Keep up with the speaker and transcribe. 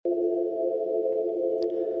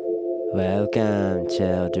Welcome,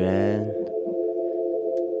 children,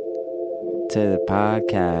 to the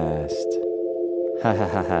podcast. Ha ha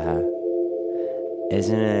ha ha ha.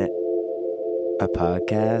 Isn't it a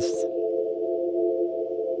podcast?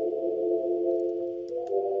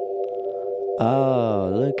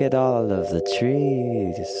 Oh, look at all of the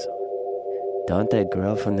trees. Don't they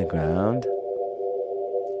grow from the ground?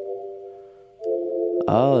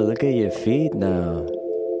 Oh, look at your feet now.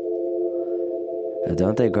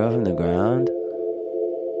 Don't they grow from the ground?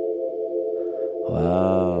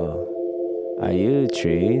 Wow. Are you a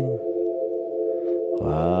tree?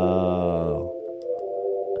 Wow.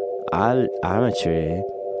 I'm a tree.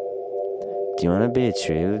 Do you want to be a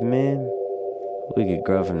tree with me? We could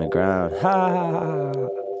grow from the ground. Ha ha ha.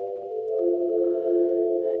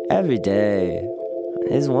 Every day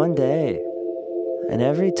is one day. And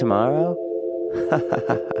every tomorrow?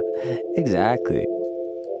 Exactly.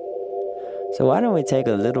 So why don't we take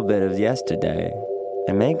a little bit of yesterday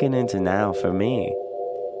and make it into now for me?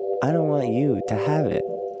 I don't want you to have it.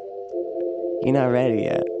 You're not ready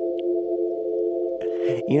yet.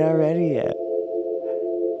 You're not ready yet.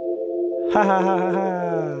 Ha ha ha ha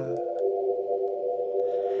ha.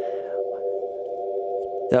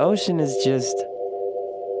 The ocean is just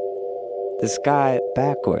the sky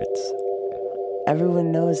backwards.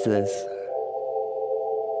 Everyone knows this.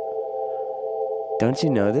 Don't you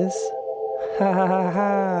know this? Ha ha ha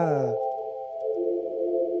ha.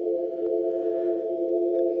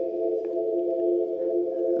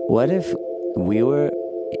 What if we were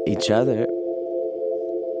each other,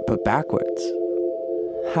 but backwards?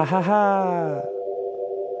 Ha ha ha.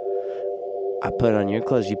 I put on your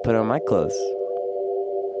clothes, you put on my clothes.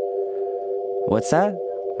 What's that?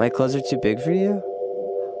 My clothes are too big for you?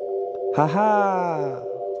 Ha ha.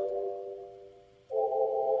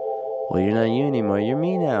 Well, you're not you anymore, you're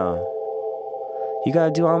me now. You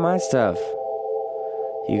gotta do all my stuff.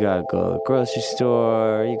 You gotta go to the grocery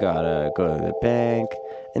store, you gotta go to the bank,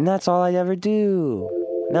 and that's all I ever do.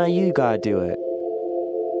 Now you gotta do it.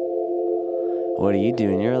 What do you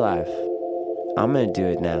do in your life? I'm gonna do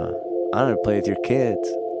it now. I'm gonna play with your kids.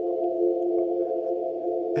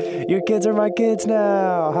 Your kids are my kids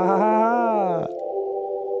now. Ha ha ha.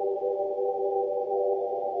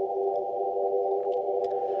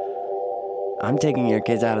 I'm taking your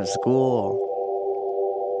kids out of school.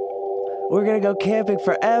 We're gonna go camping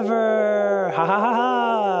forever! Ha ha ha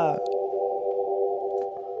ha!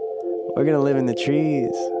 We're gonna live in the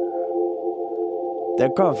trees.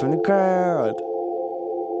 They're growing from the ground.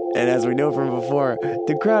 And as we know from before,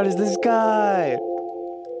 the ground is the sky.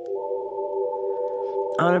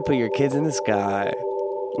 I'm gonna put your kids in the sky.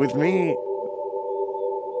 With me.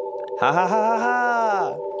 Ha ha ha ha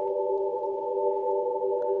ha!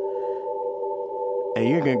 And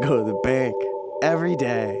you're gonna go to the bank every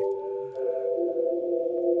day.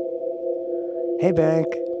 Hey, bank,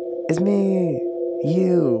 it's me,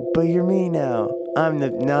 you, but you're me now. I'm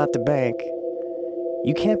not the bank.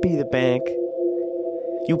 You can't be the bank.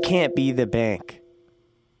 You can't be the bank.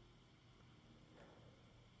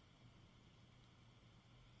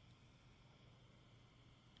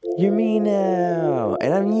 You're me now,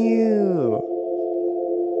 and I'm you.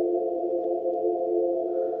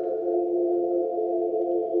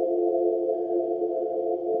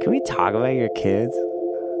 Can we talk about your kids?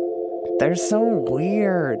 They're so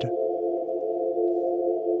weird.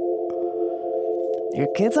 Your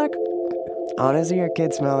kids are... Honestly, your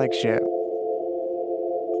kids smell like shit.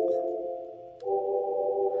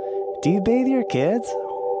 Do you bathe your kids?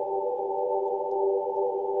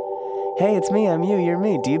 Hey, it's me, I'm you, you're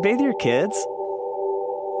me. Do you bathe your kids?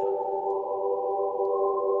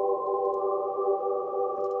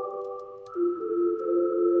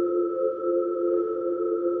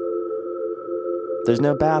 There's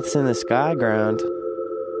no baths in the sky ground.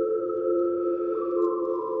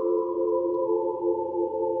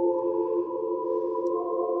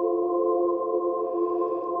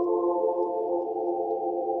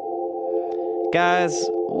 Guys,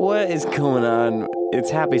 what is going on?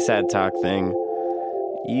 It's Happy Sad Talk thing.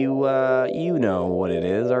 You know what it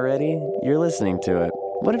is already. You're listening to it.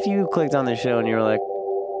 What if you clicked on the show and you're like,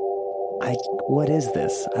 what is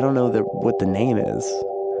this? I don't know what the name is.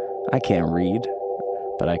 I can't read,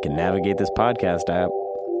 but I can navigate this podcast app.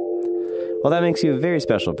 Well, that makes you a very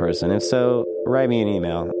special person. If so, write me an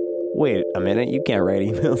email. Wait a minute, you can't write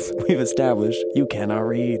emails. We've established you cannot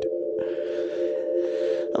read.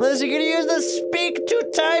 Unless you're going to use the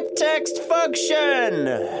speak-to-type text function.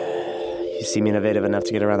 You seem innovative enough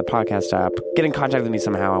to get around the podcast app. Get in contact with me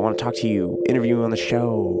somehow. I want to talk to you. Interview you on the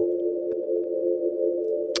show.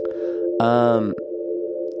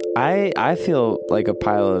 I feel like a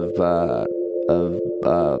pile of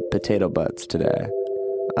potato butts today.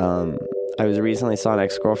 I was recently saw an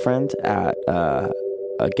ex-girlfriend at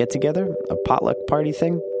a get-together, a potluck party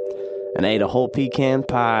thing, and I ate a whole pecan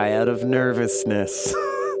pie out of nervousness.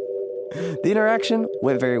 The interaction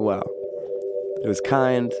went very well. It was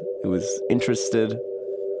kind. It was interested.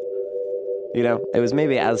 You know, it was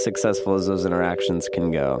maybe as successful as those interactions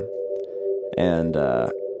can go. And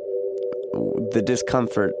the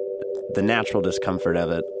discomfort, the natural discomfort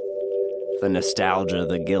of it, the nostalgia,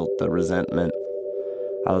 the guilt, the resentment,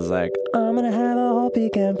 I was like, I'm gonna have a whole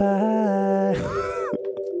pecan pie.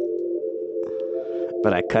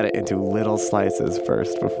 But I cut it into little slices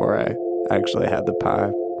first before I actually had the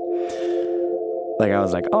pie. Like, I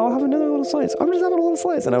was like, oh, I'll have another little slice. I'm just having a little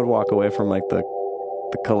slice. And I would walk away from, like, the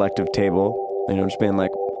collective table, you know, just being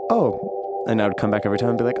like, oh. And I would come back every time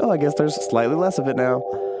and be like, oh, I guess there's slightly less of it now.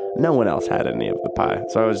 No one else had any of the pie.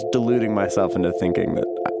 So I was deluding myself into thinking that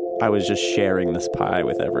I was just sharing this pie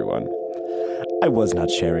with everyone. I was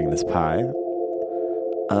not sharing this pie.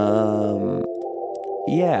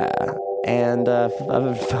 Yeah. And I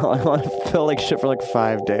felt like shit for like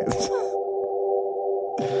 5 days.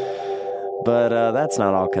 But that's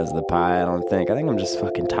not all because of the pie, I don't think. I think I'm just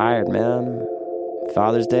fucking tired, man.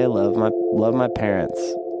 Father's Day, love my parents.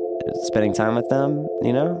 Spending time with them,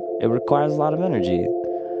 you know, it requires a lot of energy.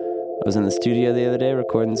 I was in the studio the other day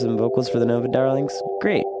recording some vocals for the Nova Darlings.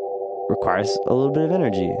 Great. Requires a little bit of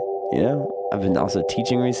energy, you know? I've been also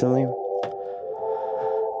teaching recently.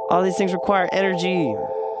 All these things require energy.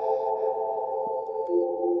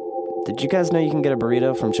 Did you guys know you can get a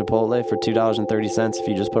burrito from Chipotle for $2.30 if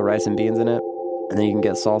you just put rice and beans in it? And then you can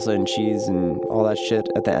get salsa and cheese and all that shit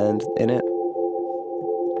at the end in it?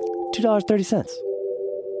 $2.30.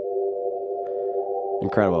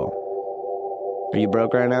 Incredible. Are you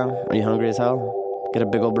broke right now? Are you hungry as hell? Get a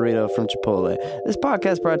big old burrito from Chipotle. This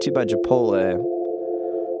podcast brought to you by Chipotle.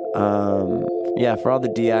 Yeah, for all the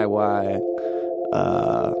DIY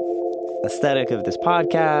aesthetic of this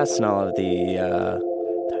podcast and all of the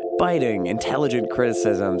biting, intelligent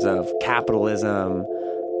criticisms of capitalism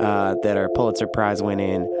that are Pulitzer Prize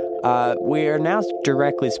winning, we are now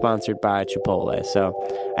directly sponsored by Chipotle. So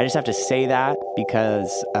I just have to say that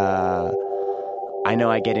because I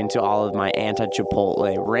know I get into all of my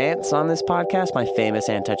anti-Chipotle rants on this podcast, my famous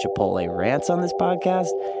anti-Chipotle rants on this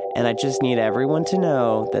podcast, and I just need everyone to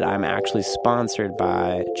know that I'm actually sponsored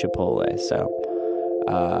by Chipotle. So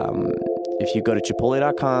if you go to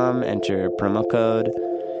Chipotle.com, enter promo code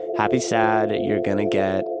HappySad, you're going to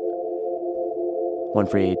get one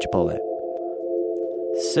free Chipotle.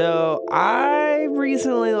 So I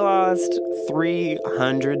recently lost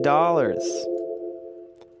 $300.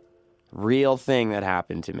 Real thing that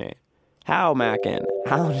happened to me. How, Mackin?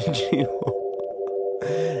 How did you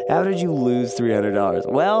lose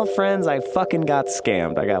 $300? Well, friends, I fucking got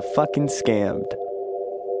scammed. I got fucking scammed.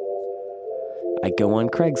 I go on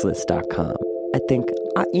Craigslist.com. I think,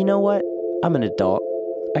 you know what? I'm an adult.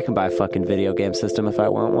 I can buy a fucking video game system if I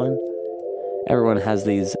want one. Everyone has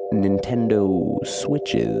these Nintendo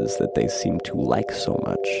Switches that they seem to like so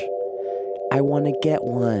much. I want to get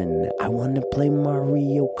one. I want to play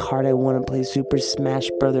Mario Kart. I want to play Super Smash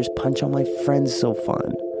Brothers. Punch all my friends. So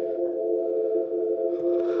fun.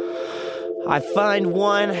 I find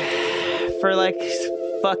one for like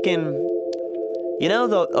fucking, you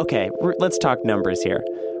know, okay, let's talk numbers here.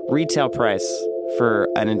 Retail price for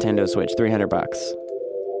a Nintendo Switch, $300.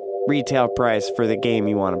 Retail price for the game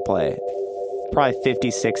you want to play, probably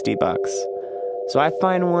 $50-$60. So I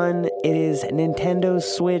find one, it is a Nintendo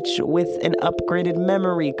Switch with an upgraded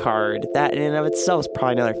memory card. That in and of itself is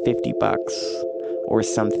probably another $50 or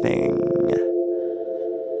something.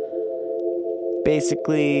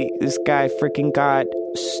 Basically, this guy freaking got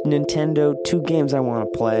Nintendo 2 games I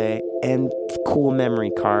want to play and cool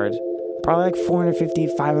memory card. Probably like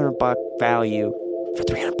 $450-$500 value for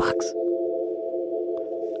 $300.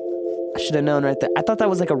 I should have known right there. I thought that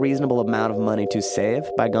was like a reasonable amount of money to save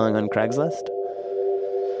by going on Craigslist.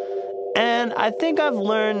 And I think I've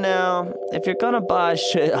learned now, if you're gonna buy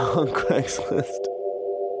shit on Craigslist,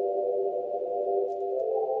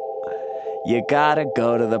 you gotta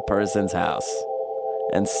go to the person's house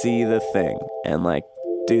and see the thing and like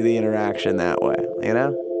do the interaction that way, you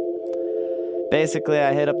know? Basically,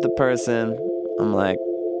 I hit up the person. I'm like,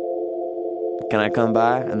 can I come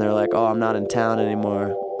by? And they're like, oh, I'm not in town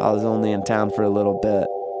anymore. I was only in town for a little bit.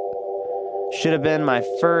 Should have been my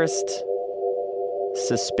first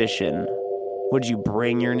suspicion. Would you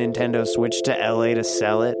bring your Nintendo Switch to LA to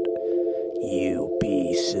sell it? You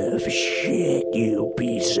piece of shit. You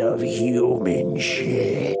piece of human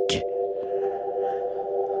shit.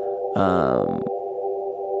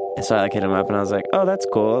 And so I like hit him up and I was like, oh, that's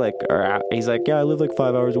cool. Like, or he's like, yeah, I live like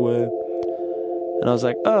 5 hours away. And I was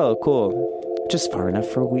like, oh, cool. Just far enough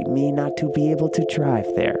for me not to be able to drive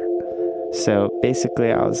there. So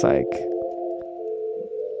basically I was like,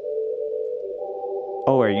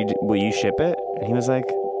 oh, will you ship it? And he was like,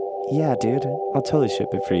 yeah, dude, I'll totally ship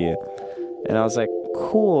it for you. And I was like,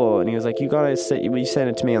 cool. And he was like, you send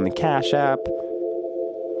it to me on the Cash App.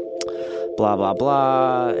 Blah, blah,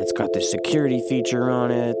 blah. It's got this security feature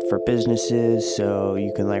on it for businesses. So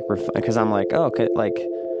you can like, because I'm like, oh, okay. Like,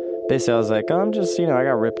 basically I was like, oh, I'm just, I I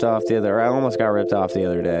almost got ripped off the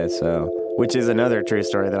other day. So, which is another true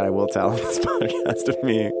story that I will tell on this podcast of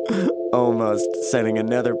me almost sending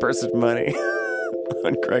another person money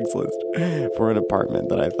on Craigslist for an apartment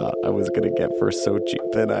that I thought I was going to get for so cheap.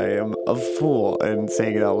 And I am a fool. And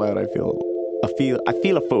saying it out loud, I feel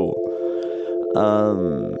a fool.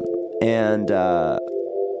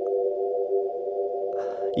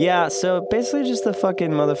 Yeah, so basically just the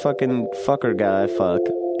fucking motherfucking fucker guy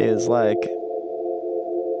is like,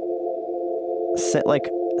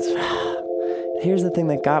 here's the thing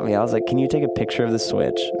that got me. I was like, can you take a picture of the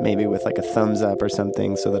Switch, maybe with like a thumbs up or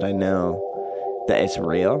something, so that I know that it's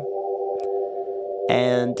real?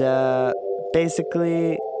 And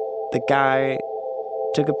basically the guy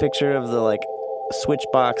took a picture of the like Switch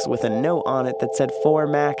box with a note on it that said for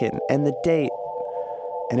Mackin and the date.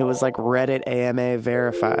 And it was like Reddit AMA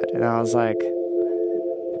verified. And I was like,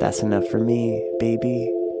 that's enough for me,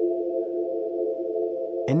 baby.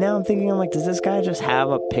 And now I'm thinking, does this guy just have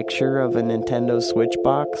a picture of a Nintendo Switch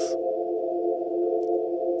box?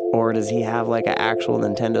 Or does he have like an actual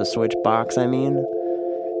Nintendo Switch box,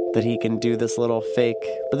 that he can do this little fake?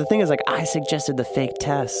 But the thing is, like, I suggested the fake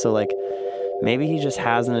test. So like, maybe he just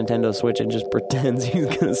has a Nintendo Switch and just pretends he's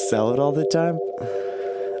going to sell it all the time.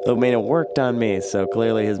 I mean, it worked on me, so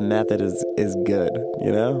clearly his method is good,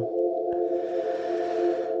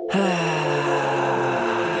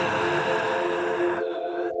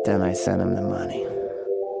 Then I sent him the money.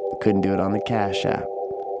 Couldn't do it on the Cash App.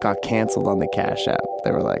 Got canceled on the Cash App. They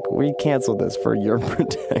were like, we canceled this for your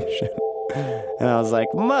protection. And I was like,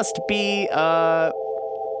 must be, a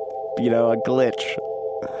glitch.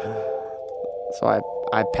 So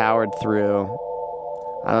I powered through.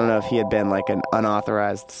 I don't know if he had been like an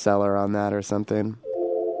unauthorized seller on that or something.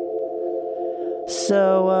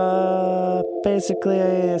 So, basically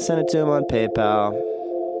I sent it to him on PayPal.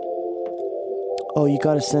 Oh, you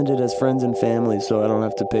gotta send it as friends and family so I don't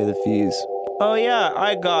have to pay the fees. Oh yeah,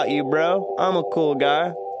 I got you, bro. I'm a cool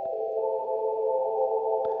guy.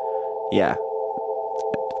 Yeah.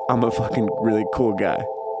 I'm a fucking really cool guy.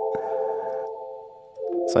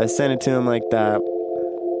 So I sent it to him like that.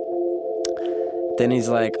 Then he's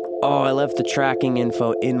like, oh, I left the tracking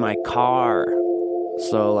info in my car.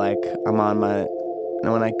 So like, when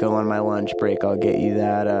I go on my lunch break, I'll get you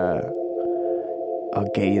that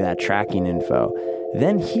tracking info.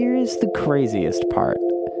 Then here is the craziest part.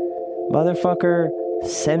 Motherfucker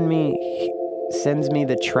sends me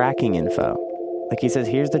the tracking info. Like he says,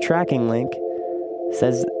 here's the tracking link.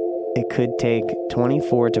 Says it could take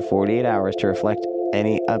 24 to 48 hours to reflect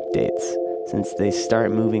any updates, since they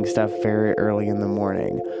start moving stuff very early in the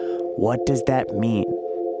morning. What does that mean?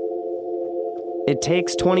 It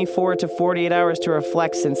takes 24 to 48 hours to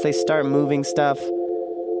reflect since they start moving stuff.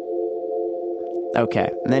 Okay,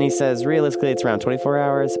 and then he says, realistically, it's around 24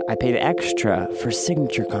 hours. I paid extra for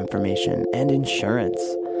signature confirmation and insurance,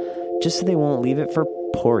 just so they won't leave it for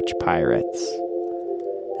porch pirates.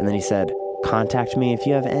 And then he said, contact me if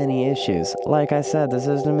you have any issues. Like I said, the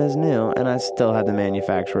system is new, and I still have the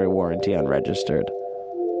manufacturer warranty unregistered.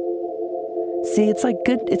 See, it's like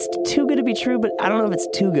good. It's too good to be true, but I don't know if it's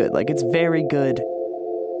too good. Like, it's very good,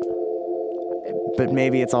 but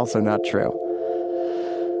maybe it's also not true.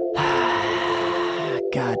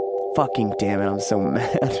 God fucking damn it, I'm so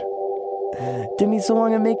mad. Took me so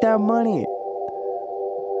long to make that money.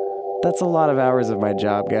 That's a lot of hours of my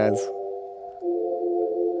job, guys.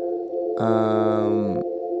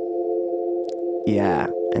 Yeah,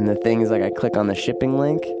 and the thing is, like, I click on the shipping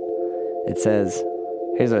link. It says,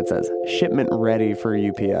 here's what it says: shipment ready for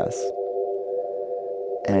UPS.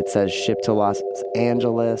 And it says ship to Los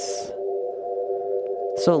Angeles.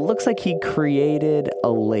 So it looks like he created a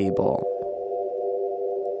label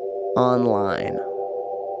online.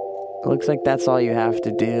 It looks like that's all you have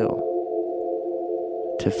to do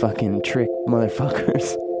to fucking trick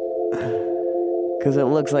motherfuckers. Because it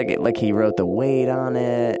looks like he wrote the weight on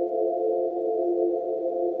it.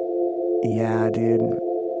 Yeah, dude.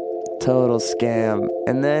 Total scam.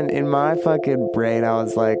 And then in my fucking brain, I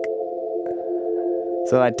was like...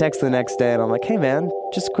 So I text the next day and I'm like, hey man,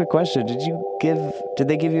 just a quick question. Did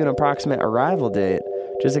they give you an approximate arrival date?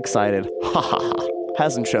 Just excited. Ha ha ha.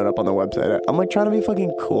 Hasn't shown up on the website. I'm like trying to be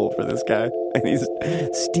fucking cool for this guy. And he's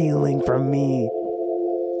stealing from me.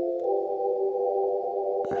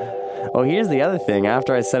 Oh, here's the other thing.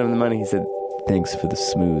 After I sent him the money, he said, "Thanks for the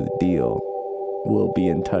smooth deal. We'll be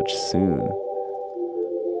in touch soon."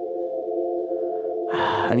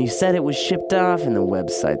 And he said it was shipped off, and the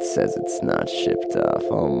website says it's not shipped off.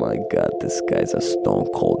 Oh my god, this guy's a stone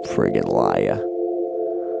cold friggin' liar.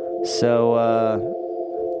 So,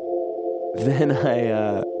 then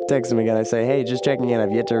I text him again. I say, "Hey, just checking in.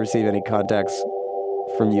 I've yet to receive any contacts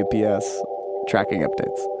from UPS tracking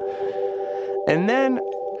updates." And then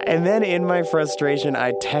in my frustration,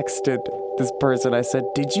 I texted this person. I said,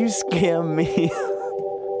 "Did you scam me?"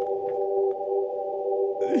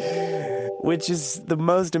 Which is the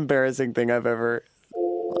most embarrassing thing I've ever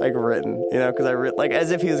written, because I wrote as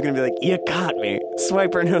if he was gonna be like, "You got me,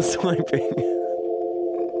 swiper no swiping."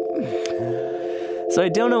 So I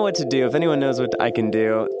don't know what to do. If anyone knows what I can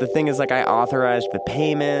do, the thing is I authorized the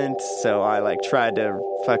payment, so I tried to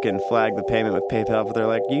fucking flag the payment with PayPal, but they're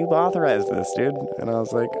like, "You authorized this, dude," and I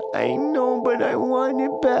was like, "I know, but I want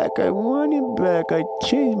it back. I want it back. I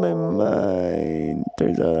changed my mind.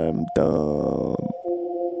 Turns out I'm dumb."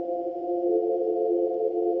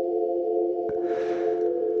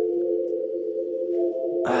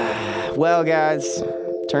 Well, guys,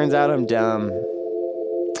 turns out I'm dumb.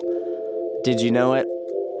 Did you know it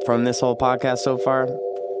from this whole podcast so far?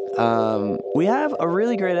 We have a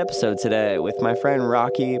really great episode today with my friend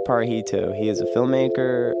Rocky Parhito. He is a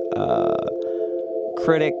filmmaker,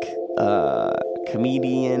 critic,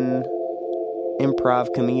 comedian,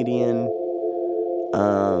 improv comedian,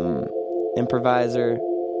 improviser.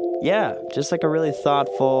 Yeah, just a really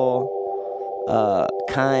thoughtful,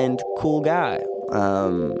 kind, cool guy.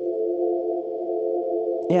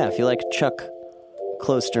 Yeah, if you like Chuck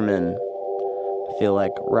Klosterman, I feel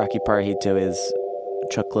like Rocky Parhito is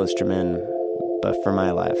Chuck Klosterman, but for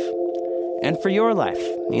my life. And for your life,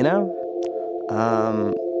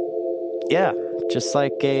 Yeah, just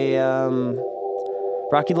like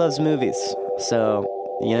Rocky loves movies. So,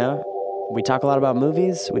 we talk a lot about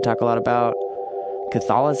movies. We talk a lot about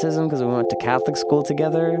Catholicism because we went to Catholic school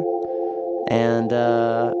together. And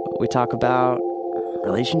we talk about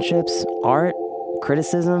relationships, art,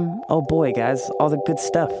 criticism. Oh boy, guys, all the good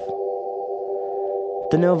stuff.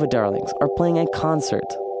 The Nova Darlings are playing a concert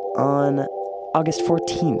on August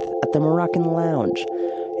 14th at the Moroccan Lounge.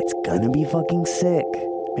 It's gonna be fucking sick.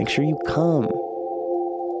 Make sure you come.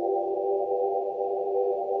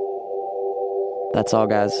 That's all,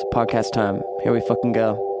 guys. Podcast time. Here we fucking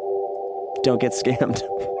go. Don't get scammed.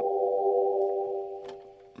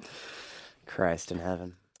 Christ in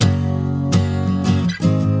heaven.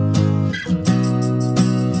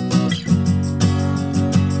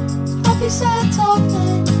 Happy sad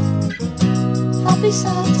talking. Happy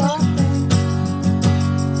sad talking.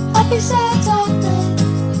 Happy sad talking.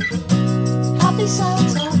 Happy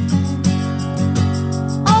sad talking.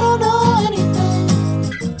 I don't know anything.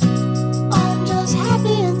 I'm just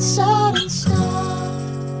happy and sad and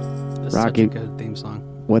stuff. That's Rocky, such a good theme song.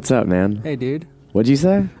 What's up, man? Hey, dude. What'd you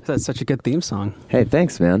say? That's such a good theme song. Hey,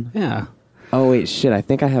 thanks, man. Yeah. Oh, wait, shit. I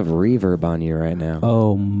think I have reverb on you right now.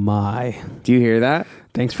 Oh, my. Do you hear that?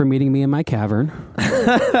 Thanks for meeting me in my cavern.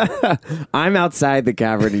 I'm outside the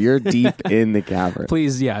cavern. You're deep in the cavern.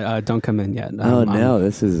 Please, don't come in yet. Oh, no.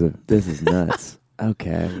 This is nuts.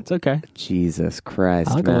 Okay. It's okay. Jesus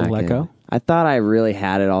Christ. I'll go Mackin. let go. I thought I really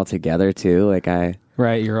had it all together, too.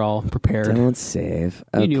 Right, you're all prepared. Don't save.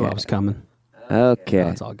 Okay. You knew I was coming. Okay. Oh,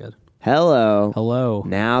 it's all good. Hello. Hello.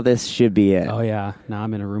 Now this should be it. Oh, yeah. Now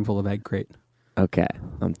I'm in a room full of egg crate. Okay.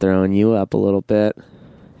 I'm throwing you up a little bit.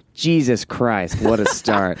 Jesus Christ. What a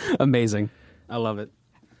start. Amazing. I love it.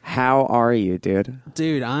 How are you, dude?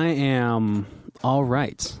 Dude, I am all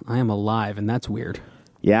right. I am alive, and that's weird.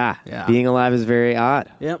 Yeah. Being alive is very odd.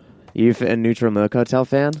 Yep. You a Neutral Milk Hotel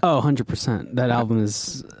fan? Oh, 100%. That album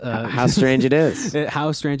is... How strange it is.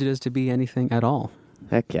 How strange it is to be anything at all.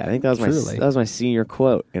 Heck yeah. I think that was my senior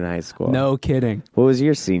quote in high school. No kidding. What was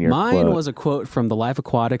your senior quote? Mine was a quote from The Life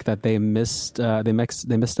Aquatic that they missed. They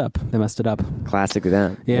messed up. They messed it up. Classic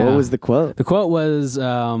them. Yeah. What was the quote? The quote was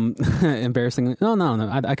embarrassingly. No.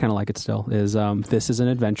 I kind of like it still. Is this is an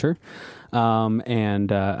adventure,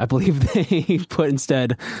 and I believe they put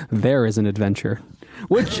instead there is an adventure,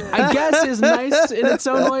 which I guess is nice in its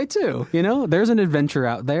own way too. There's an adventure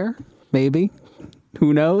out there. Maybe.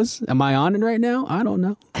 Who knows? Am I on it right now? I don't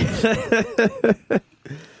know.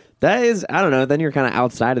 That is, I don't know. Then you're kind of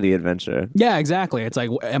outside of the adventure. Yeah, exactly. It's like,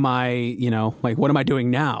 am I, like, what am I doing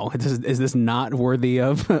now? Is this not worthy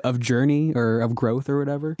of journey or of growth or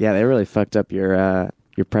whatever? Yeah, they really fucked up your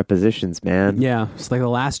prepositions, man. Yeah, it's like the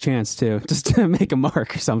last chance just to make a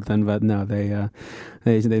mark or something. But no,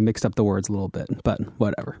 they mixed up the words a little bit. But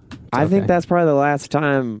whatever. It's I think okay. that's probably the last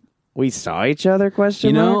time we saw each other.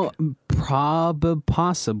 Question mark?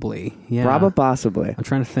 Possibly. Yeah. Possibly. I'm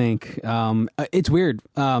trying to think. It's weird.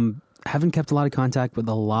 Haven't kept a lot of contact with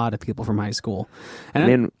a lot of people from high school. And I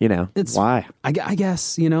mean, it's why? I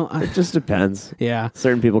guess, It just depends. yeah.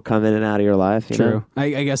 Certain people come in and out of your life. You True. know?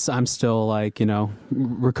 I guess I'm still like,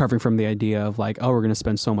 recovering from the idea of like, oh, we're going to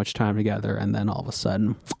spend so much time together. And then all of a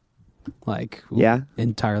sudden, like, Yeah.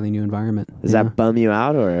 entirely new environment. Does that bum you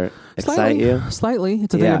out or excite you? Slightly.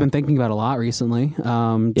 It's a thing Yeah. I've been thinking about a lot recently.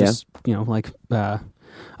 Just,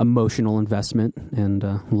 emotional investment and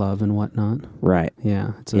love and whatnot. Right.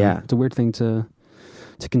 Yeah. It's a weird thing to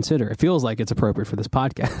consider. It feels like it's appropriate for this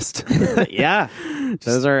podcast. Yeah.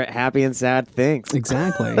 Those are happy and sad things.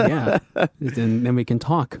 Exactly. Yeah. And then we can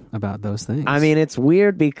talk about those things. I mean, it's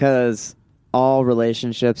weird because all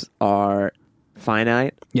relationships are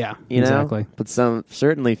finite, yeah, you know? exactly. But some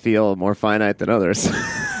certainly feel more finite than others.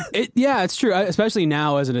 It's true. Especially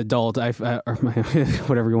now as an adult, or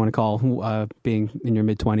whatever you want to call being in your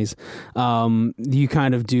mid-20s, you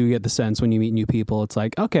kind of do get the sense when you meet new people. It's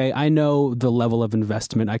like, okay, I know the level of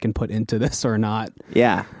investment I can put into this or not.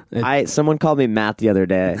 Yeah. Someone called me Matt the other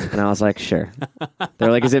day, and I was like, sure.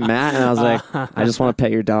 They're like, is it Matt? And I was like, I just want to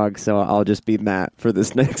pet your dog, so I'll just be Matt for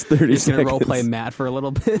this next 30 Just seconds. gonna role play Matt for a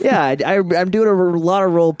little bit. Yeah, I'm doing a lot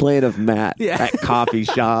of role playing of Matt Yeah. at coffee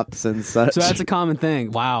shops and such. So that's a common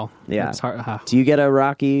thing. Wow. Yeah. That's hard. Do you get a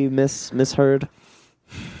Rocky misheard?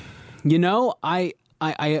 I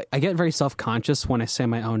get very self-conscious when I say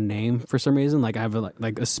my own name for some reason. Like I have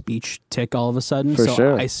a speech tick all of a sudden. For so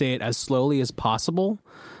sure. I say it as slowly as possible.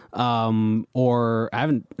 Or I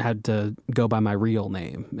haven't had to go by my real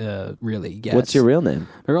name really yet. What's your real name?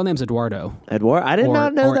 My real name's Eduardo. Edward? I did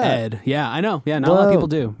not know or that. Ed. Yeah, I know. Yeah, not a lot of Whoa. people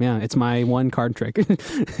do. Yeah, it's my one card trick.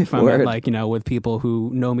 If I'm Word. like, with people who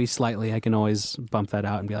know me slightly, I can always bump that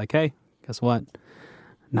out and be like, hey, guess what?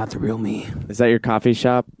 Not the real me. Is that your coffee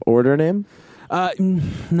shop order name?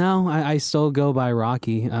 No, I still go by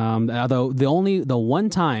Rocky. Although the one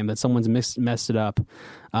time that someone's messed it up,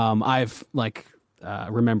 I've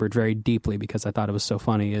remembered very deeply because I thought it was so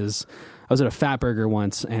funny is I was at a Fatburger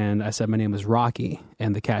once and I said my name was Rocky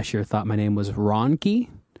and the cashier thought my name was Ronky.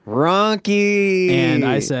 Ronky. And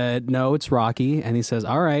I said, no, it's Rocky. And he says,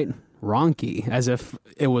 all right, Ronky, as if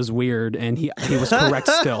it was weird. And he was correct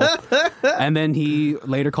still. And then he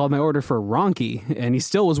later called my order for Ronky and he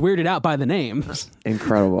still was weirded out by the name.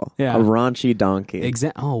 Incredible. Yeah. A raunchy donkey.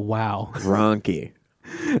 Oh, wow. Ronky.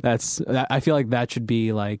 I feel like that should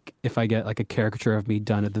be like if I get like a caricature of me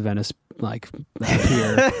done at the Venice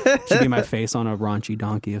pier, should be my face on a raunchy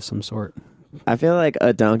donkey of some sort. I feel like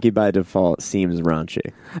a donkey by default seems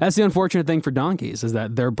raunchy. That's the unfortunate thing for donkeys is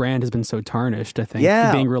that their brand has been so tarnished. I think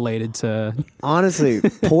Yeah. being related to Honestly,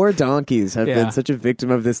 poor donkeys have Yeah. been such a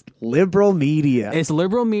victim of this liberal media. it's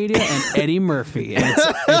liberal media and Eddie Murphy, and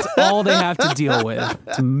it's all they have to deal with.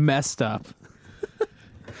 It's messed up.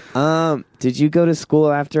 Did you go to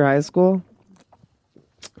school after high school?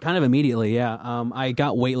 Kind of immediately, yeah. I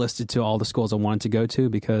got waitlisted to all the schools I wanted to go to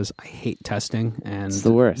because I hate testing, and It's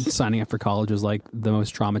the worst. signing up for college was like the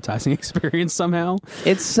most traumatizing experience somehow.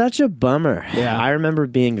 It's such a bummer. Yeah. I remember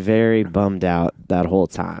being very bummed out that whole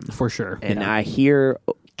time. For sure. And yeah. I hear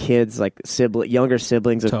kids like younger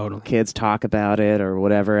siblings of Totally. kids talk about it or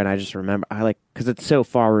whatever, and I just remember because it's so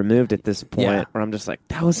far removed at this point Yeah. where I'm just like,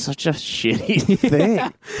 that was such a shitty thing.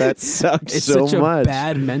 That sucked It's so such much. a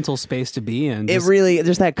bad mental space to be in. It Just- really,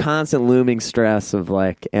 there's that constant looming stress of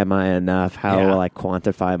like, am I enough? How Yeah. will I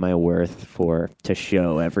quantify my worth to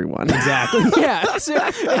show everyone? Exactly. Yeah. So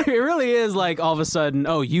it really is like all of a sudden,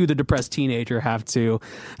 you, the depressed teenager, have to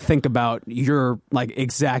think about your like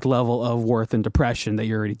exact level of worth and depression that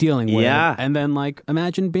you're already dealing with. Yeah. And then like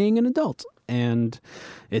imagine being an adult. And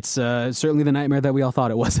it's certainly the nightmare that we all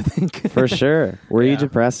thought it was, I think. For sure. Were you Yeah.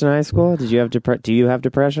 depressed in high school? Did you have do you have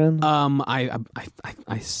depression? I've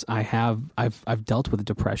dealt with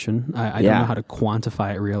depression. I Yeah. don't know how to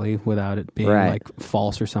quantify it really without it being Right. like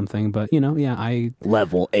false or something. But I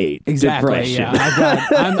Level 8 exactly. depression. Yeah,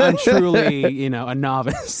 I'm truly a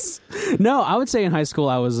novice. No, I would say in high school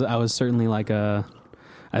I was certainly like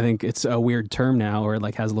I think it's a weird term now, or it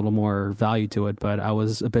like has a little more value to it. But I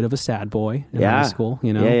was a bit of a sad boy in high school.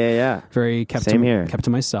 Yeah. Very Same here. kept to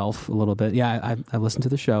myself a little bit. Yeah, I listened to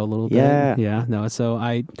the show a little bit. Yeah. Yeah. No, so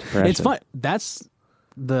it's Depression. fun. That's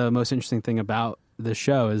the most interesting thing about the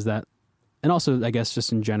show is that, and also I guess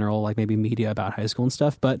just in general, like maybe media about high school and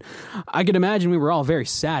stuff, but I could imagine we were all very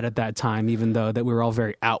sad at that time, even though that we were all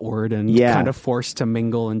very outward and kind of forced to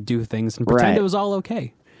mingle and do things and pretend it was all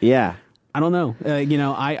okay. Yeah. I don't know.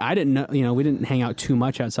 I didn't know, we didn't hang out too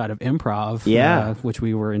much outside of improv, which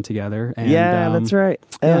we were in together. And, that's right.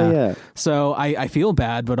 Yeah. So I feel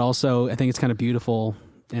bad, but also I think it's kind of beautiful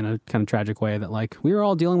in a kind of tragic way that like we were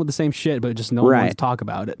all dealing with the same shit, but just no one wanted to talk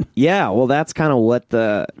about it. Yeah. Well, that's kind of what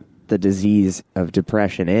the disease of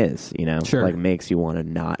depression is, like makes you want to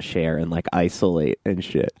not share and like isolate and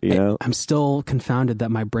shit, I'm still confounded that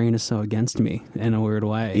my brain is so against me in a weird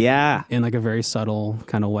way. Yeah. In like a very subtle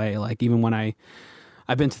kind of way. Like even when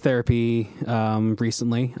I've been to therapy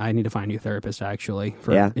recently. I need to find a new therapist actually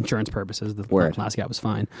for insurance purposes. The last guy was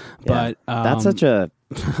fine. Yeah. But that's such a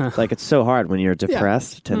like it's so hard when you're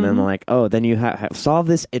depressed and then like, oh, then you have solve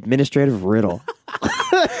this administrative riddle.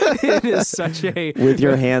 It is such a with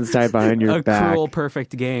your hands tied behind your back. A cruel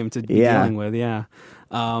perfect game to be dealing with,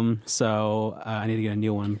 so I need to get a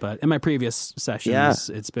new one. But in my previous sessions,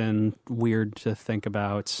 it's been weird to think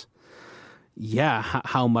about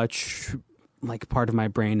how much like part of my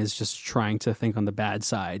brain is just trying to think on the bad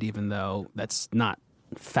side, even though that's not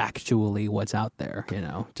factually what's out there,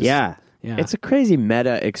 Yeah. It's a crazy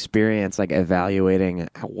meta experience, like evaluating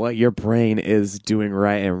what your brain is doing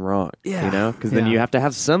right and wrong, because then you have to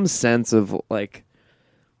have some sense of like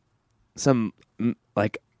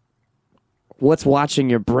what's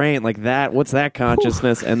watching your brain like that. What's that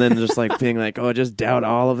consciousness? And then just like being like, oh, just doubt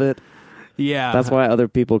all of it. Yeah. That's why other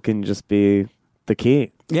people can just be the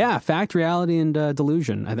key. Yeah, fact, reality, and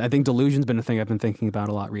delusion. I think delusion's been a thing I've been thinking about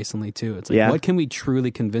a lot recently, too. It's like, what can we truly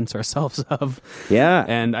convince ourselves of? Yeah.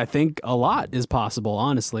 And I think a lot is possible,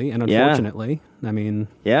 honestly, and unfortunately. I mean,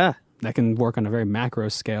 that can work on a very macro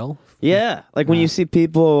scale. Yeah. Like when you see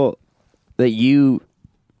people that you,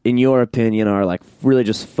 in your opinion, are like really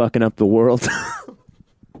just fucking up the world.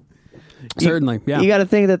 Certainly, You got to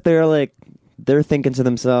think that they're thinking to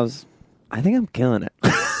themselves, I think I'm killing it.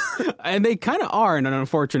 And they kind of are in an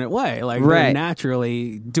unfortunate way. Like, they're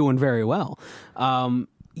naturally doing very well.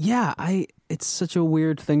 It's such a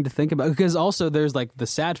weird thing to think about. Because also there's, like, the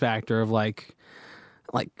sad factor of, I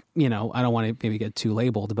don't want to maybe get too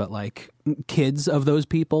labeled, but, like, kids of those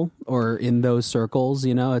people or in those circles,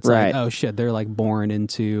 it's like, oh, shit, they're, like, born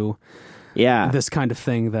into... this kind of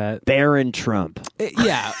thing that... Barron Trump.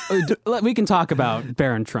 We can talk about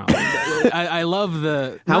Barron Trump. I love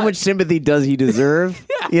the... How much sympathy does he deserve,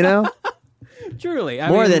 Truly.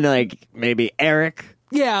 More than, like, maybe Eric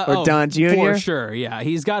or Don Jr.? For sure,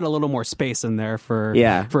 He's got a little more space in there for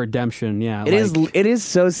redemption, It is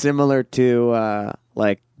so similar to,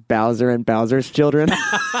 like, Bowser and Bowser's children.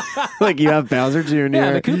 Like, you have Bowser Jr.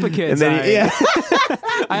 Yeah, the Koopa kids. And then,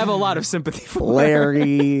 I have a lot of sympathy for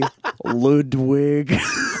Larry, Ludwig.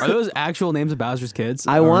 Are those actual names of Bowser's kids?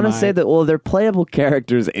 I want to say that, they're playable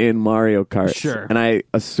characters in Mario Kart. Sure. And I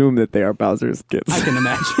assume that they are Bowser's kids. I can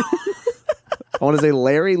imagine. I want to say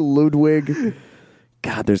Larry, Ludwig.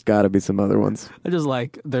 God, there's got to be some other ones. I just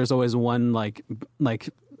there's always one, like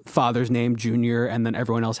father's name, Junior, and then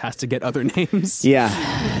everyone else has to get other names. Yeah.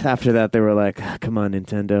 After that, they were like, come on,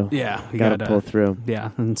 Nintendo. Yeah. You gotta pull through. Yeah,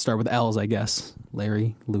 and start with L's, I guess.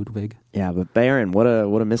 Larry, Ludwig. Yeah, but Baron, what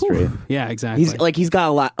a mystery. Ooh, yeah, exactly. He's got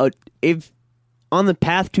a lot. If on the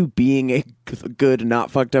path to being a good,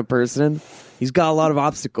 not fucked up person, he's got a lot of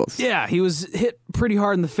obstacles. Yeah, he was hit pretty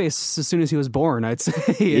hard in the face as soon as he was born, I'd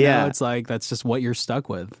say. You know, it's like, that's just what you're stuck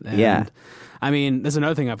with. And, I mean, there's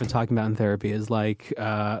another thing I've been talking about in therapy is like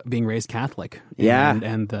being raised Catholic.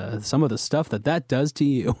 And some of the stuff that does to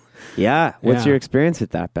you. Yeah. What's your experience with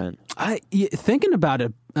that, Ben? Thinking about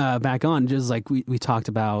it back on, just like we talked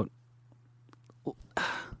about.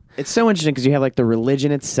 It's so interesting because you have like the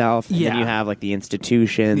religion itself, and then you have like the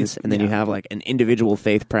institutions, and then you have like an individual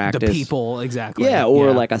faith practice. The people, exactly. Yeah,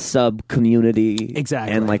 or like a sub-community.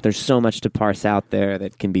 Exactly. And like there's so much to parse out there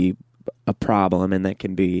that can be a problem and that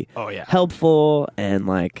can be helpful, and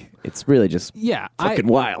like it's really just fucking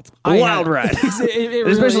wild. A wild ride. It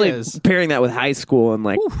really especially is. Pairing that with high school and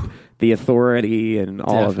like the authority and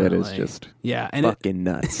all of it is just fucking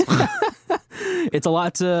nuts. It's a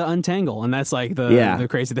lot to untangle, and that's like the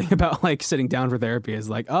crazy thing about like sitting down for therapy is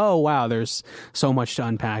like, oh wow, there's so much to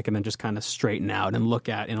unpack and then just kind of straighten out and look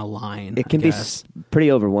at in a line. It can be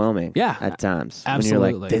pretty overwhelming at times.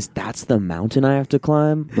 Absolutely. When you're like, that's the mountain I have to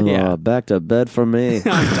climb? Back to bed for me.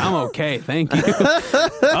 I'm okay, thank you.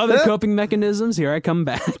 Other coping mechanisms, here I come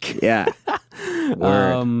back.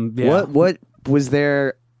 What was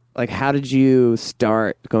there like, how did you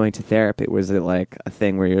start going to therapy? Was it like a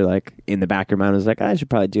thing where you're like in the back of your mind was like, I should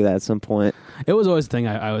probably do that at some point? It was always a thing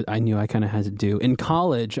I knew I kind of had to do. In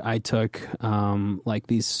college, I took like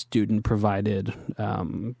these student provided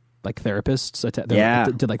like therapists.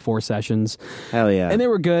 I did like 4 sessions. Hell yeah. And they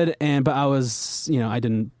were good. But I was, I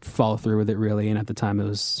didn't follow through with it really. And at the time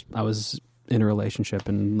I was in a relationship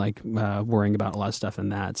and like worrying about a lot of stuff in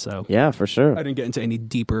that. So yeah, for sure. I didn't get into any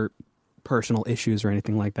deeper personal issues or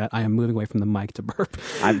anything like that. I am moving away from the mic to burp.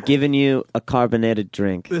 I've given you a carbonated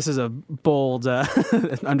drink. This is a bold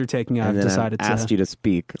undertaking. I've decided to asked you to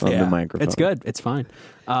speak on the microphone. It's good. It's fine.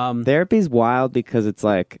 Therapy's wild because it's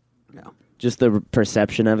like just the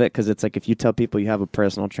perception of it. Because it's like if you tell people you have a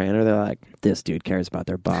personal trainer, they're like, "This dude cares about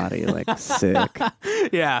their body." Like sick.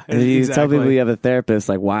 Yeah. And you tell people you have a therapist,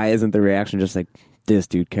 like, why isn't the reaction just like, this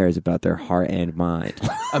dude cares about their heart and mind?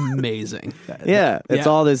 Amazing. It's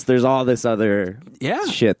all this. There's all this other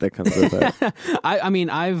shit that comes with it. I mean,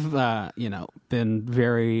 I've been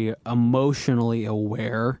very emotionally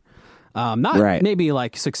aware. Not maybe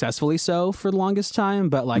like successfully so for the longest time,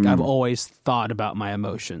 but like I've always thought about my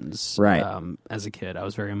emotions. Right. As a kid, I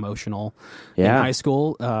was very emotional in high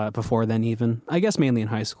school. Before then, even I guess mainly in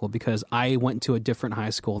high school because I went to a different high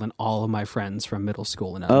school than all of my friends from middle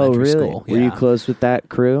school and elementary school. Were you close with that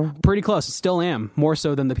crew? Pretty close. Still am. More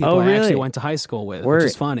so than the people I actually went to high school with, which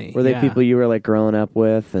is funny. Were they people you were like growing up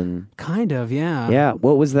with and kind of? Yeah. Yeah.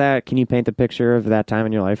 What was that? Can you paint the picture of that time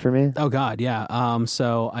in your life for me? Oh God, yeah.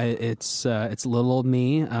 So it's little old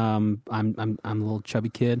me. I'm a little chubby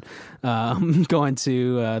kid, going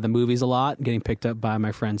to the movies a lot, getting picked up by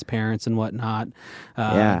my friends' parents and whatnot.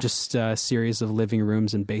 Just a series of living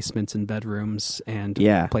rooms and basements and bedrooms and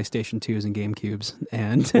PlayStation 2s and GameCubes.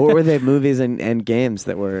 And what were the movies and games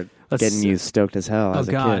that were getting you stoked as hell as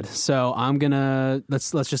a kid? So I'm gonna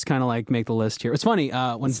let's just kind of like make the list here. It's funny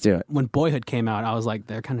when Boyhood came out, I was like,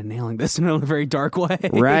 they're kind of nailing this in a very dark way,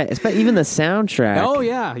 right? Even the soundtrack. Oh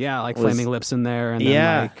yeah, like Flaming Lips in there, and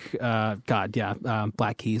then like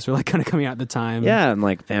Black Keys were like kind of coming out at the time. Yeah, and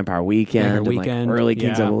like Vampire Weekend, and like early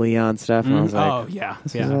Kings of Leon stuff. And I was like,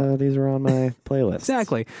 these are on my playlist.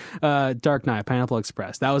 Exactly. Dark Knight, Pineapple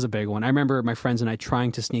Express. That was a big one. I remember my friends and I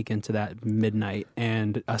trying to sneak into that midnight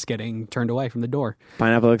and us getting turned away from the door.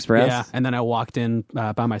 Pineapple Express? Yeah, and then I walked in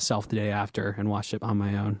by myself the day after and watched it on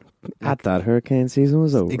my own. I thought hurricane season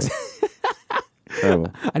was over.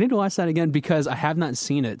 Incredible. I need to watch that again because I have not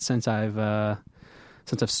seen it since I've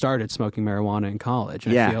started smoking marijuana in college.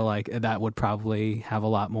 And I feel like that would probably have a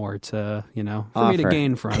lot more to, for me to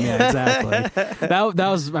gain from. Yeah, exactly. that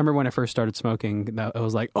was, I remember when I first started smoking, I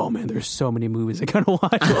was like, oh man, there's so many movies I gotta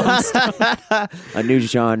watch. A new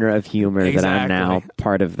genre of humor that I'm now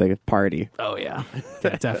part of the party. Oh yeah,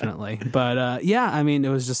 definitely. But I mean, it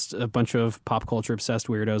was just a bunch of pop culture obsessed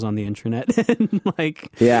weirdos on the internet and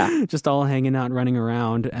like, just all hanging out and running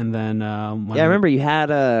around. And then, I remember you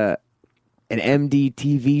had an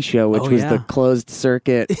MDTV show, which was the closed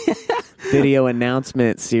circuit video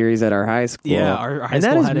announcement series at our high school. Yeah, our high and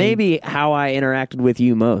school that is maybe how I interacted with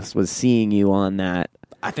you most, was seeing you on that.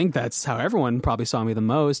 I think that's how everyone probably saw me the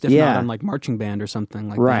most, if not on like marching band or something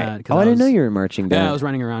like that. Right. I didn't know you were in marching band. Yeah, I was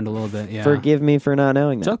running around a little bit, yeah. Forgive me for not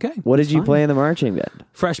knowing that. It's okay. What did you play in the marching band?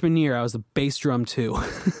 Freshman year, I was the bass drum too.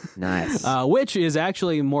 Nice. Which is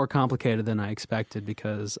actually more complicated than I expected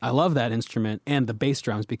because I love that instrument and the bass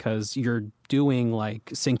drums because you're doing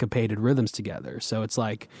like syncopated rhythms together. So it's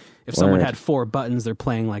like if someone had 4 buttons, they're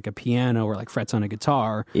playing like a piano or like frets on a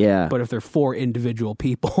guitar. Yeah. But if they're 4 individual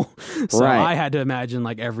people, so I had to imagine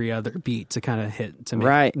like every other beat to kind of hit to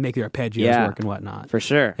make the arpeggios work and whatnot. For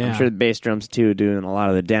sure. Yeah. I'm sure the bass drums too, doing a lot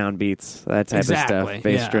of the downbeats, that type of stuff.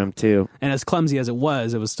 Bass drum too. And as clumsy as it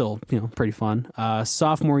was still pretty fun.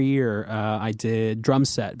 Sophomore year, I did drum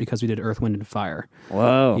set because we did Earth, Wind, and Fire.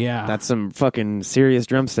 Whoa. Yeah. That's some fucking serious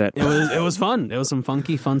drum set. It was fun. It was some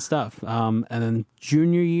funky, fun stuff. And then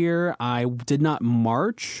junior year, I did not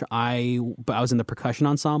march. But I was in the percussion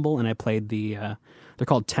ensemble, and I played they're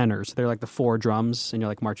called tenors. They're like the 4 drums, and you're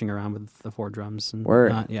like marching around with the 4 drums. And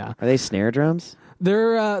yeah. Are they snare drums?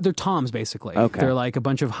 They're toms, basically. Okay. They're like a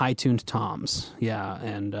bunch of high-tuned toms. Yeah,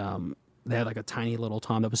 and they had like a tiny little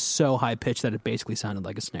tom that was so high-pitched that it basically sounded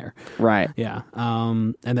like a snare. Right. Yeah.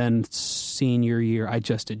 And then senior year, I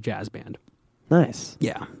just did jazz band. Nice.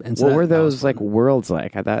 Yeah. And so what were those like worlds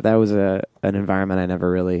like? I thought that was an environment I never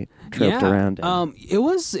really tripped around in. It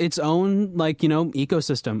was its own like,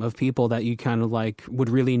 ecosystem of people that you kind of like would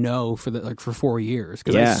really know for 4 years.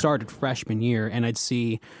 Because I started freshman year and I'd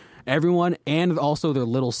see everyone, and also their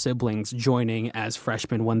little siblings joining as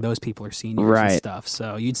freshmen when those people are seniors and Right. stuff.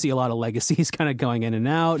 So you'd see a lot of legacies kind of going in and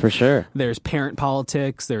out. For sure. There's parent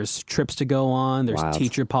politics. There's trips to go on. There's Wild.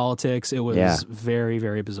 teacher politics. It was Yeah. very,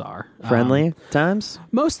 very bizarre. Friendly times?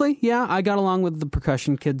 Mostly, yeah. I got along with the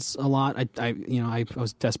percussion kids a lot. I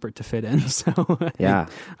was desperate to fit in, so Yeah.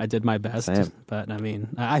 I did my best. Same. But I mean,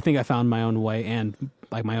 I think I found my own way and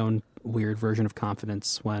like my own weird version of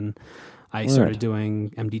confidence when I started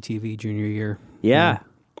doing MDTV junior year. Yeah.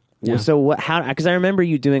 Yeah. So what? How? Because I remember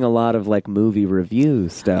you doing a lot of like movie review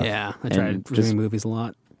stuff. Yeah, I And tried just- reviewing movies a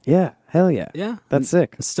lot. Yeah. Hell yeah. Yeah, That's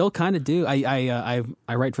sick. Still kind of do. I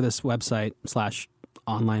write for this website /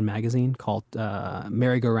 online magazine called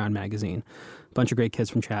Merry-Go-Round Magazine. Bunch of great kids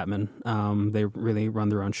from Chapman. They really run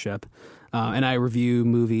their own ship, and I review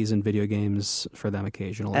movies and video games for them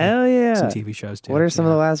occasionally. Hell yeah. Some TV shows too. What are some of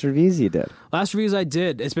Yeah. the last reviews you did? Last reviews I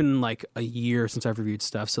did? It's been like a year since I've reviewed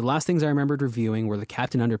stuff. So the last things I remembered reviewing were the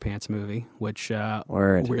Captain Underpants movie, which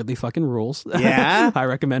Word. weirdly fucking rules. Yeah? I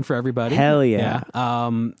recommend for everybody. Hell yeah.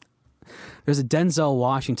 There's a Denzel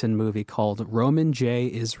Washington movie called Roman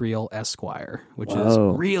J. Israel Esquire, which Whoa.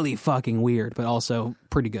 is really fucking weird, but also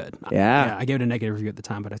pretty good. Yeah. I gave it a negative review at the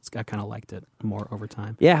time, but I kind of liked it more over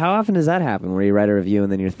time. Yeah. How often does that happen where you write a review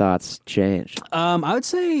and then your thoughts change? I would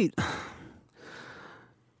say,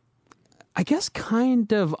 I guess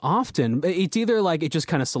kind of often. It's either like it just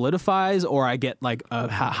kind of solidifies or I get like a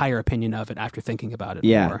higher opinion of it after thinking about it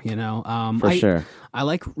Yeah. more, you know? For sure. I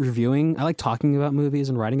like reviewing. I like talking about movies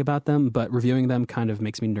and writing about them, but reviewing them kind of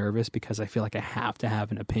makes me nervous because I feel like I have to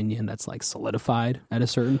have an opinion that's like solidified at a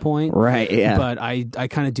certain point. Right. Yeah. But I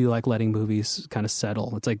kind of do like letting movies kind of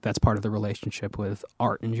settle. It's like that's part of the relationship with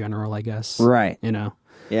art in general, I guess. Right. You know?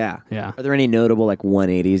 Yeah. Yeah. Are there any notable like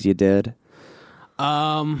 180s you did?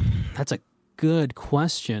 That's a good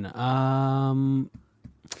question.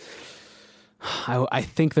 I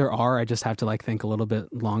think there are. I just have to like think a little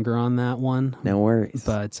bit longer on that one. No worries.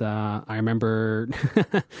 But I remember,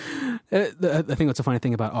 I think what's a funny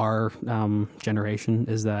thing about our generation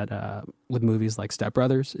is that with movies like Step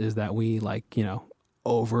Brothers is that we like, you know,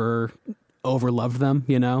 overloved them,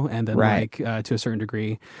 you know, and then Right. like to a certain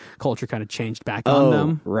degree, culture kind of changed back on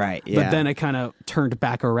them. Right. Yeah. But then it kind of turned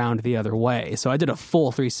back around the other way. So I did a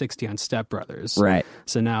full 360 on Step Brothers. Right.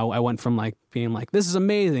 So now I went from like being like, this is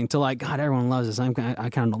amazing to like, God, everyone loves this. I kind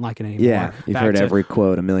of don't like it anymore. Yeah. You've Back heard to- every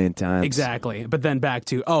quote a million times. Exactly. But then back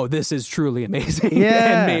to, oh, this is truly amazing.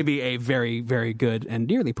 Yeah. And maybe a very, very good and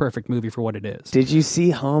nearly perfect movie for what it is. Did you see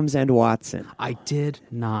Holmes and Watson? I did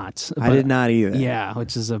not. I did not either. Yeah,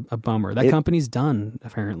 which is a bummer. That company's done,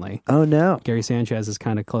 apparently. Oh no. Gary Sanchez is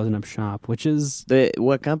kind of closing up shop, which is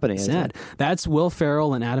What company is sad. it? That's Will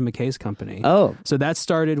Ferrell and Adam McKay's company. Oh, So that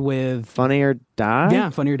started with Funny or Die? yeah,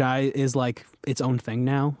 Funny or Die is like its own thing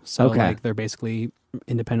now. So Okay. like they're basically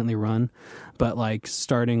independently run, but like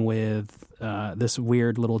starting with this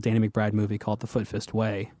weird little Danny McBride movie called The Foot Fist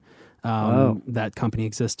Way. That company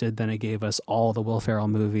existed. Then it gave us all the Will Ferrell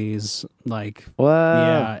movies, like Whoa.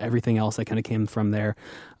 yeah, everything else that kind of came from there.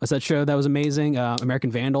 Was that show that was amazing? American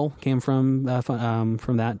Vandal came from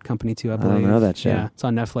that company too, I believe. don't know that show. Yeah, it's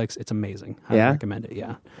on Netflix. It's amazing. I Yeah? recommend it.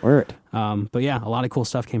 Yeah. Word. But yeah, a lot of cool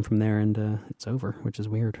stuff came from there, and it's over, which is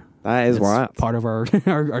weird. That is It's wild. part of our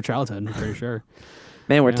our childhood, I'm pretty sure.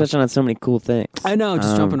 Man, we're Yeah. touching on so many cool things. I know,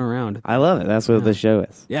 just jumping around. I love it. That's what the show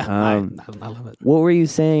is. Yeah, I love it. What were you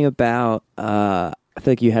saying about, I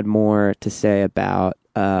feel like you had more to say about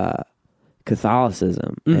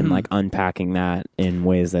Catholicism and like unpacking that in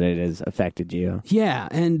ways that it has affected you. Yeah,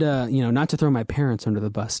 and not to throw my parents under the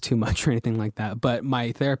bus too much or anything like that, but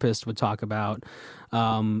my therapist would talk about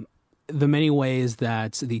the many ways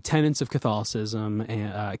that the tenets of Catholicism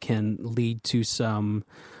can lead to some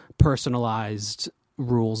personalized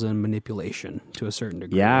rules and manipulation to a certain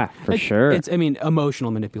degree. Yeah, for sure. It's, emotional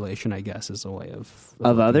manipulation, I guess, is a way of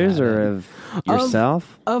looking others at or it. of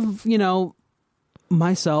yourself? Of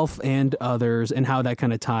myself and others, and how that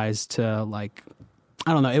kind of ties to like,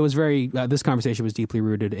 I don't know. It was very. This conversation was deeply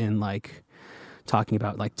rooted in like talking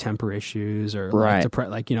about like temper issues or Right.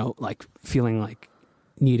 like feeling like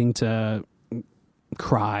needing to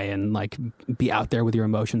cry and like be out there with your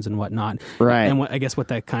emotions and whatnot. Right. And I guess what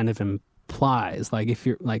that kind of implies, like if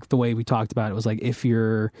you're like the way we talked about it was like if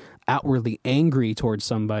you're outwardly angry towards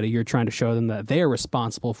somebody, you're trying to show them that they are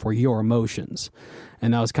responsible for your emotions.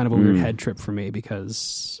 And that was kind of a weird head trip for me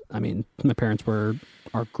because my parents are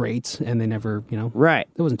great and they never, Right.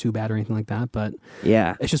 it wasn't too bad or anything like that, but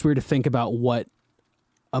Yeah. it's just weird to think about what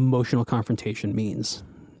emotional confrontation means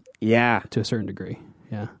Yeah. to a certain degree.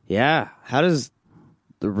 Yeah. Yeah. How does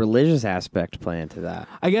the religious aspect play into that?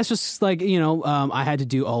 I guess just like, I had to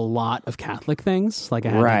do a lot of Catholic things. Like I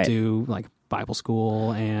had Right. to do like Bible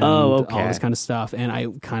school and Oh, okay. all this kind of stuff. And I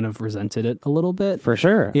kind of resented it a little bit. For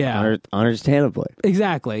sure. Yeah. Understandably.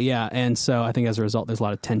 Exactly. Yeah. And so I think as a result, there's a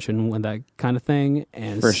lot of tension with that kind of thing.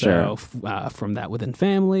 And For so sure. From that within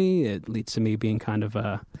family, it leads to me being kind of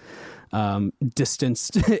a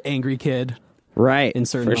distanced, angry kid Right. in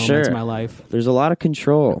certain for moments sure. of my life. There's a lot of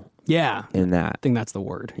control Yeah. in I that. think that's the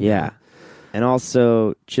word. Yeah. And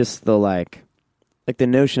also just the like the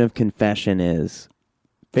notion of confession is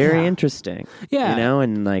very Yeah. interesting. Yeah.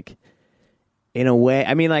 And like in a way,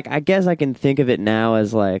 I mean, like I guess I can think of it now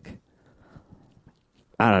as like,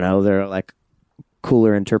 I don't know, there are like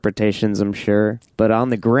cooler interpretations, I'm sure, but on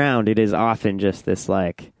the ground it is often just this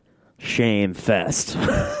like shame fest.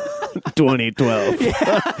 2012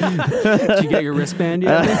 Did you get your wristband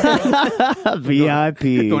yet?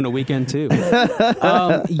 VIP. Going to weekend too.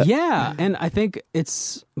 Yeah, and I think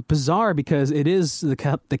it's bizarre because it is the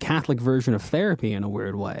Catholic version of therapy in a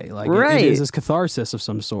weird way. Like Right. it is this catharsis of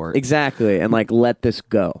some sort. Exactly, and like let this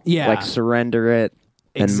go. Yeah. Like surrender it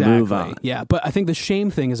and Exactly. move on. Yeah, but I think the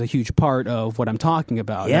shame thing is a huge part of what I'm talking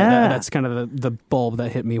about. Yeah. That's kind of the bulb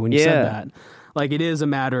that hit me when you Yeah. said that. Like it is a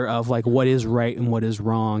matter of like what is right and what is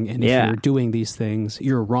wrong, and if Yeah. you're doing these things,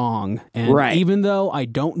 you're wrong. And Right. even though I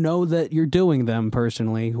don't know that you're doing them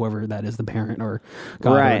personally, whoever that is, the parent or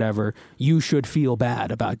God Right. or whatever, you should feel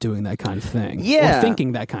bad about doing that kind of thing, Yeah. or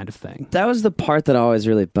thinking that kind of thing. That was the part that always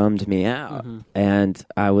really bummed me out. Mm-hmm. And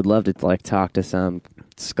I would love to like talk to some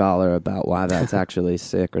scholar about why that's actually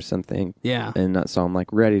sick or something. Yeah, And so I'm like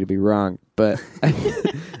ready to be wrong. But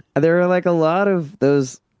there are like a lot of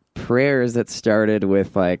those prayers that started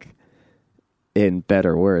with like in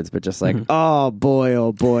better words, but just like, oh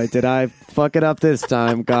boy, did I fuck it up this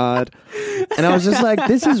time, God? And I was just like,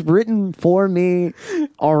 this is written for me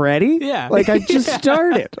already? Yeah. Like I just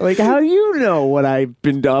started. Like, how do you know what I've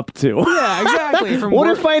been up to? yeah, exactly. From What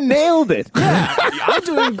work- if I nailed it? Yeah, I'm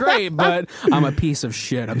doing great, but I'm a piece of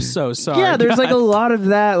shit. I'm so sorry. Yeah, there's like a God. lot of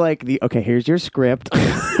that. Like, okay, here's your script.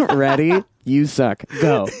 Ready? You suck.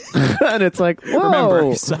 Go. And it's like, whoa. Remember,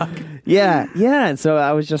 you suck. Yeah. And so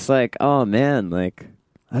I was just like, oh man, like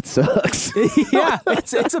that sucks. Yeah,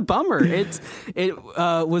 it's a bummer. It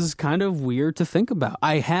was kind of weird to think about.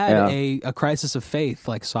 I had a crisis of faith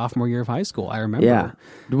like sophomore year of high school. I remember. Yeah.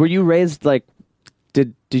 Were you raised like?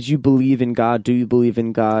 Did you believe in God? Do you believe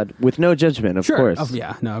in God? With no judgment, of Sure. course.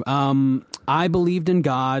 Yeah. No. I believed in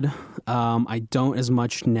God. I don't as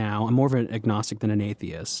much now. I'm more of an agnostic than an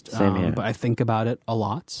atheist. Same here. But I think about it a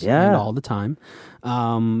lot. Yeah. And all the time.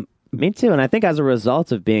 Me too. And I think as a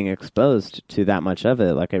result of being exposed to that much of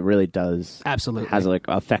it, like it really does Absolutely. has like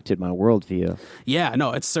affected my worldview. Yeah.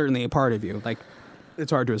 No. It's certainly a part of you. Like,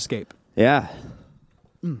 it's hard to escape. Yeah.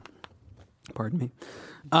 Pardon me.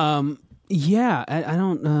 Yeah, I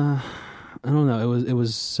don't know. It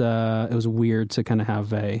was weird to kind of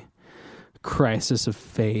have a crisis of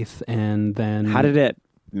faith, and then How did it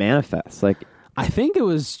manifest? Like, I think it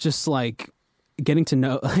was just like getting to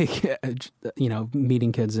know, like,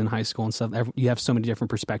 meeting kids in high school and stuff. You have so many different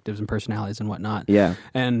perspectives and personalities and whatnot. yeah.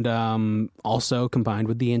 And also combined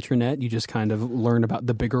with the internet, you just kind of learn about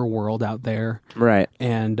the bigger world out there. Right.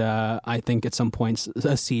 And I think at some points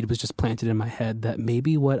a seed was just planted in my head that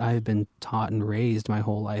maybe what I've been taught and raised my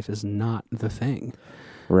whole life is not the thing.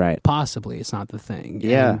 Right. Possibly it's not the thing.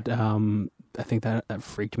 Yeah. And I think that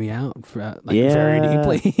freaked me out Yeah. very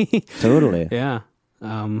deeply. Totally. Yeah.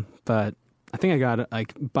 But I think I got it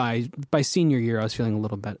like by senior year I was feeling a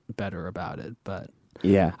little bit better about it. But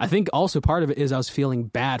Yeah. I think also part of it is I was feeling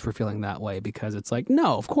bad for feeling that way because it's like,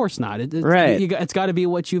 no, of course not. Right. It's got to be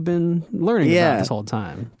what you've been learning Yeah. about this whole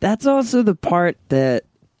time. That's also the part that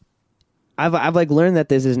I've like learned that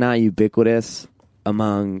this is not ubiquitous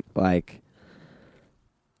among like,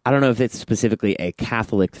 I don't know if it's specifically a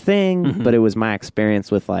Catholic thing, but it was my experience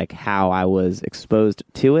with like how I was exposed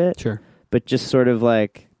to it. Sure. But just sort of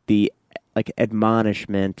like the like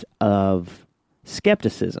admonishment of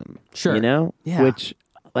skepticism. Sure. You know? Yeah. Which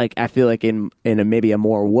like I feel like in maybe a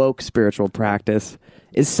more woke spiritual practice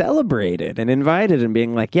is celebrated and invited and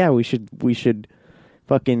being like, yeah, we should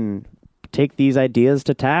fucking take these ideas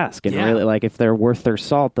to task and Yeah. really like if they're worth their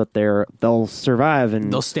salt that they'll survive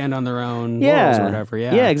and They'll stand on their own laurels or whatever.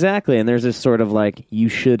 Yeah. yeah, exactly. And there's this sort of like you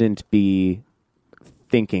shouldn't be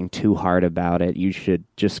thinking too hard about it. You should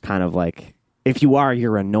just kind of like if you are,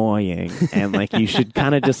 you're annoying, and like you should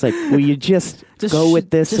kind of just like will you just go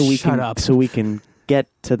with this just shut up. so we can get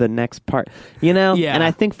to the next part, you know? Yeah. And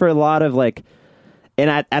I think for a lot of like, and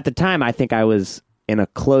at the time I think I was in a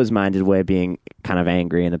closed-minded way, being kind of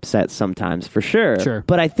angry and upset sometimes, for sure. Sure.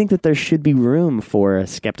 But I think that there should be room for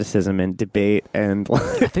skepticism and debate, and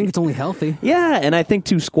I think it's only healthy. yeah, and I think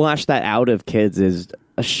to squash that out of kids is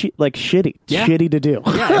shitty to do.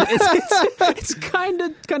 Yeah, it's kind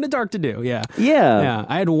of dark to do. Yeah. Yeah.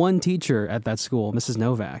 I had one teacher at that school, Mrs.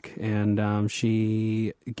 Novak, and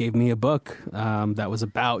she gave me a book that was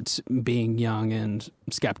about being young and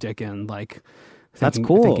skeptic and like That's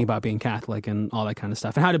cool. thinking about being Catholic and all that kind of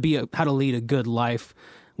stuff, and how to lead a good life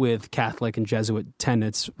with Catholic and Jesuit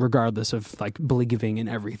tenets, regardless of like believing in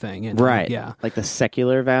everything. And, Right. yeah. Like the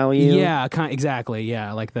secular value. Yeah, exactly.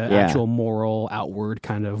 Yeah, like the actual moral, outward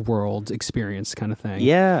kind of world experience kind of thing.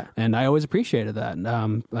 Yeah. And I always appreciated that.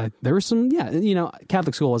 There was some,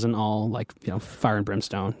 Catholic school wasn't all like, fire and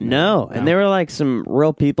brimstone. No, and there were like some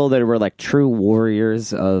real people that were like true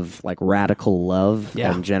warriors of like radical love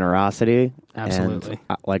and generosity. Absolutely.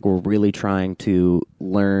 And, like we're really trying to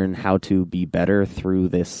learn how to be better through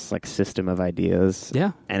this like system of ideas.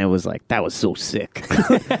 Yeah. And it was like, that was so sick.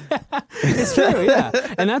 It's true, yeah.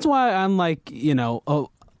 And that's why I'm like,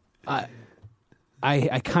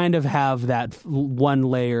 I kind of have that one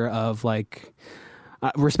layer of like,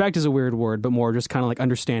 respect is a weird word, but more just kind of like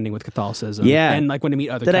understanding with Catholicism. Yeah. And like when I meet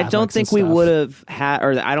other that Catholics I don't think and we stuff. would have had,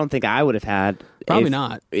 or I don't think I would have had. Probably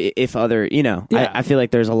not. If other, Yeah. I feel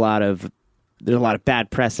like there's a lot of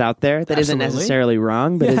bad press out there that isn't Absolutely. necessarily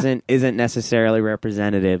wrong, but isn't necessarily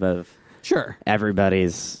representative of Sure.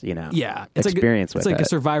 everybody's, Yeah. experience with it's like it. a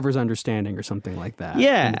survivor's understanding or something like that.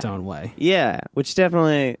 Yeah. In its own way. Yeah, which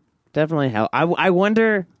definitely help. I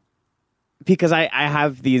wonder, because I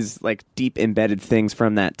have these like deep embedded things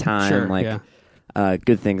from that time, Sure, like yeah.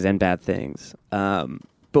 good things and bad things.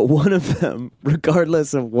 But one of them,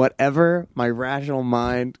 regardless of whatever my rational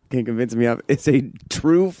mind can convince me of, is a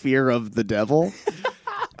true fear of the devil.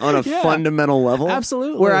 On a Yeah. fundamental level.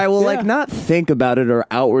 Absolutely. Where I will Yeah. like not think about it or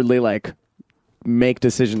outwardly like make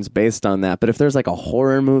decisions based on that. But if there's like a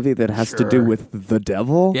horror movie that has to do Sure. with the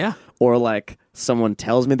devil, Yeah. or like someone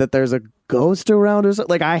tells me that there's a ghost around or something,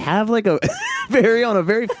 like I have like a very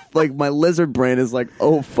like my lizard brain is like,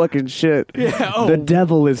 oh fucking shit. Yeah, oh, the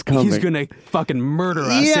devil is coming. He's gonna fucking murder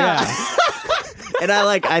us. Yeah. Yeah. And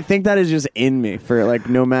I think that is just in me for like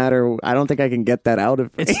no matter, I don't think I can get that out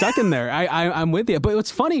of me. It's stuck in there. I'm with you. But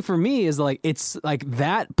what's funny for me is like it's like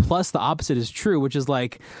that plus the opposite is true, which is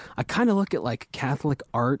like I kind of look at like Catholic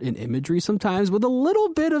art and imagery sometimes with a little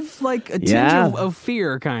bit of like a tinge of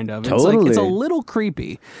fear, kind of. Totally. It's like it's a little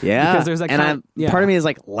creepy. Yeah, because there's that and kind part of me is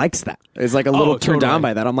like likes that. It's like a little turned totally. on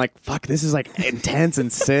by that. I'm like, fuck, this is like intense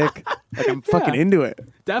and sick. Like I'm fucking into it.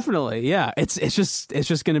 Definitely, yeah. It's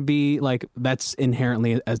just going to be like that's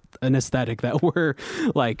inherently an aesthetic that we're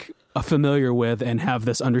like familiar with and have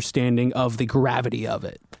this understanding of the gravity of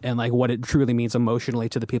it and like what it truly means emotionally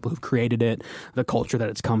to the people who've created it, the culture that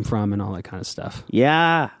it's come from, and all that kind of stuff.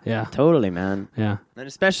 Yeah, Yeah. totally, man. Yeah, And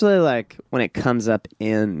especially like when it comes up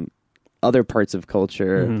in other parts of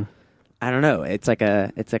culture. Mm-hmm. I don't know. It's like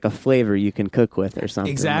a flavor you can cook with or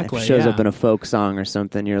something. Exactly, If it shows yeah. up in a folk song or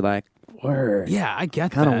something. You're like, word. yeah, I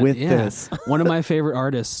get Kinda that. with Yeah. this. One of my favorite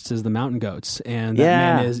artists is the Mountain Goats, and that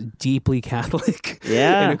Yeah. man is deeply Catholic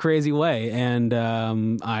Yeah. in a crazy way. And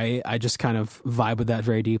I just kind of vibe with that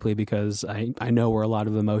very deeply because I know where a lot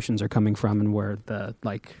of emotions are coming from and where the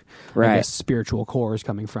like Right. I guess, spiritual core is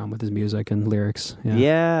coming from with his music and lyrics.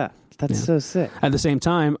 Yeah, that's Yeah. so sick. At the same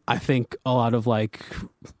time, I think a lot of like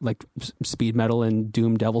speed metal and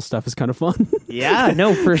doom devil stuff is kind of fun. Yeah,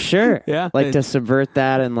 no, for sure. Yeah. Like to subvert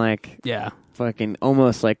that and like Yeah. fucking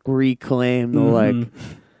almost like reclaim the like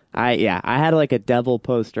I had like a devil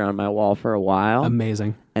poster on my wall for a while.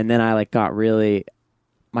 Amazing. And then I like got really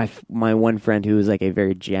my one friend who was like a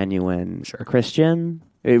very genuine Christian,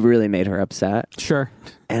 it really made her upset. Sure.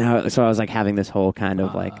 And so I was like having this whole kind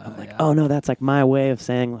of like, I'm like, oh no, that's like my way of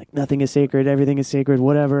saying like nothing is sacred, everything is sacred,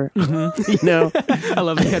 whatever. You know? I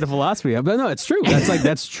love that kind of philosophy. But no, it's true.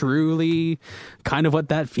 That's truly kind of what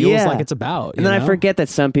that feels like it's about. And then you I know? forget that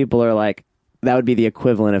some people are like, that would be the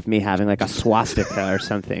equivalent of me having like a swastika or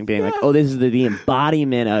something, being like, oh, this is the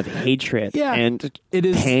embodiment of hatred and it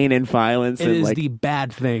is, pain and violence. It and is like, the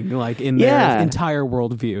bad thing, like in their entire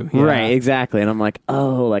worldview. Yeah. Right, exactly. And I'm like,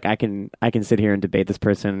 oh, like I can sit here and debate this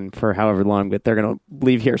person for however long, but they're gonna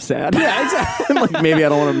leave here sad. Yeah, exactly. Like maybe I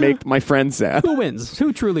don't want to make my friend sad. Who wins?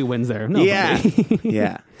 Who truly wins there? Nobody. Yeah,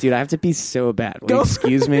 yeah, dude, I have to pee so bad. Will you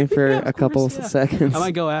excuse me for a couple of seconds? I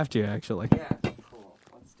might go after you, actually. Yeah, cool.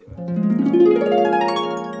 Let's do it.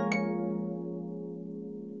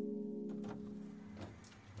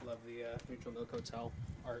 Love the neutral milk Hotel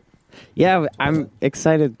art. Yeah, I'm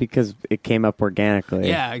excited because it came up organically.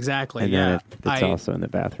 Yeah, exactly. And yeah, then it's also in the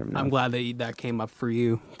bathroom now. I'm glad that came up for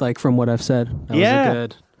you. Like from what I've said, that was a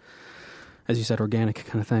good, as you said, organic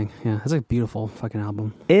kind of thing. Yeah, that's a beautiful fucking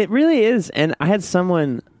album. It really is. And I had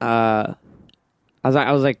someone. I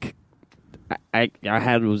was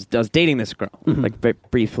dating this girl like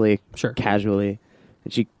briefly, casually,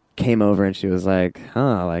 and she came over and she was like,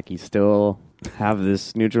 "Huh, like you still have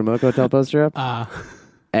this Neutral Milk Hotel poster up?"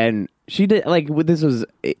 And she did, like, this was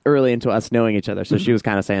early into us knowing each other, so she was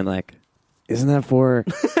kind of saying, like, isn't that for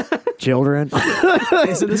children?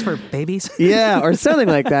 Isn't this for babies? Yeah, or something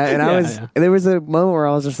like that. And there was a moment where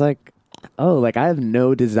I was just like, oh, like, I have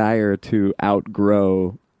no desire to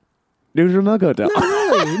outgrow Neutral Milk Hotel. No,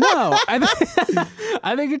 really, no.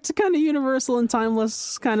 I think it's a kind of universal and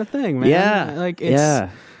timeless kind of thing, man. Yeah. Like,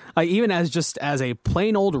 it's... Like even as a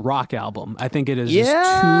plain old rock album, I think it is just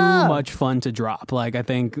too much fun to drop. Like I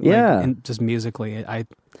think, just musically, I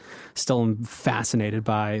still am fascinated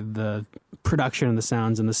by the production and the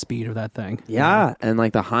sounds and the speed of that thing. Yeah, and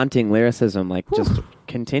like the haunting lyricism, like just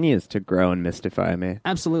continues to grow and mystify me.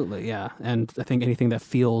 Absolutely, yeah. And I think anything that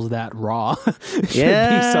feels that raw should be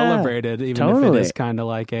celebrated, even if it is kind of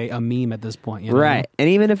like a meme at this point. You know? Right, and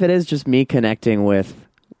even if it is just me connecting with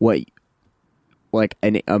what. Like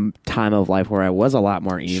a time of life where I was a lot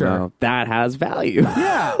more emo, that has value.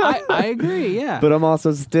 Yeah, I agree, yeah. But I'm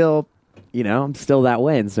also still, I'm still that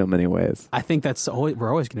way in so many ways. I think we're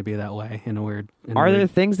always going to be that way in a weird... Are there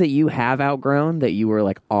things that you have outgrown that you were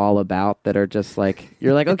like all about that are just like,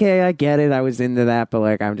 you're like, okay, I get it, I was into that, but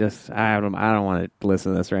like I don't want to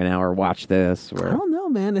listen to this right now or watch this. Or... I don't know,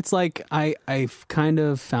 man. It's like I've kind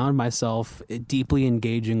of found myself deeply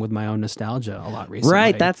engaging with my own nostalgia a lot recently.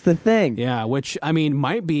 Right, that's the thing. Yeah, which I mean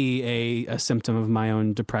might be a symptom of my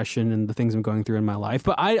own depression and the things I'm going through in my life.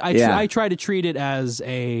 But I try to treat it as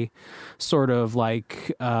a sort of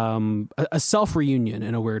like a self reunion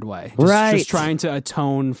in a weird way. Just trying to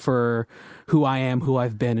atone for who I am, who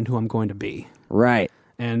I've been, and who I'm going to be. Right.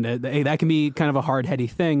 And that can be kind of a hard-heady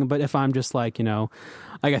thing, but if I'm just like,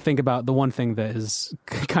 I think about the one thing that is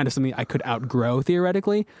kind of something I could outgrow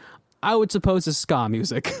theoretically, I would suppose is ska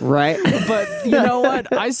music. Right. But you know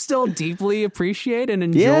what? I still deeply appreciate and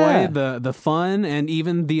enjoy the fun and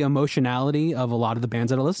even the emotionality of a lot of the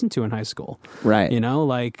bands that I listened to in high school. Right.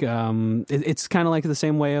 Like it's kind of like the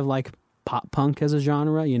same way of like pop punk as a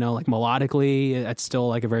genre, like melodically it's still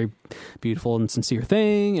like a very beautiful and sincere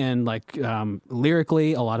thing, and like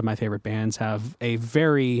lyrically a lot of my favorite bands have a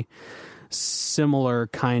very similar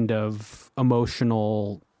kind of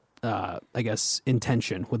emotional I guess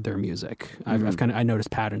intention with their music. I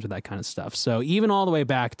noticed patterns with that kind of stuff. So even all the way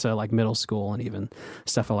back to like middle school and even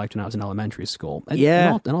stuff I liked when I was in elementary school.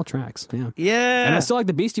 And all tracks. Yeah. And I still like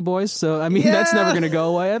the Beastie Boys, so I mean that's never gonna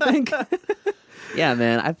go away, I think. Yeah,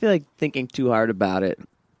 man. I feel like thinking too hard about it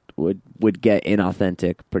would get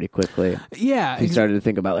inauthentic pretty quickly. Yeah. If you started to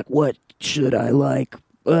think about like, what should I like?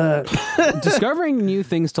 Discovering new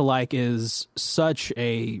things to like is such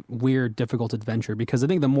a weird, difficult adventure because I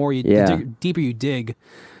think the more the deeper you dig,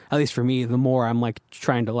 at least for me, the more I'm like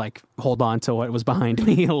trying to like hold on to what was behind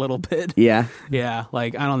me a little bit. Yeah. Yeah.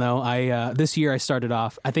 Like, I don't know. This year I started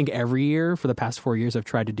off, I think every year for the past 4 years, I've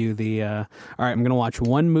tried to do the, all right, I'm going to watch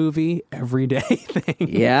one movie every day thing.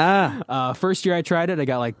 Yeah. First year I tried it, I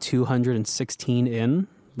got like 216 in.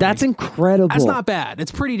 That's incredible. That's not bad.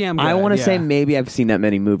 It's pretty damn good. I want to say maybe I've seen that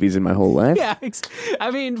many movies in my whole life. Yeah, I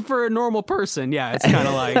mean, for a normal person, it's kind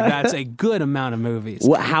of like that's a good amount of movies.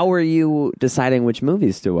 How were you deciding which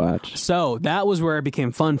movies to watch? So that was where it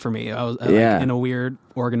became fun for me. I was like, in a weird,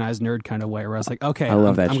 organized nerd kind of way, where I was like, okay,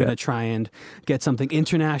 I'm going to try and get something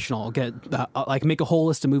international, get like make a whole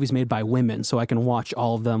list of movies made by women, so I can watch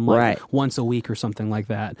all of them once a week or something like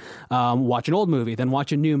that. Watch an old movie, then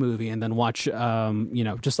watch a new movie, and then watch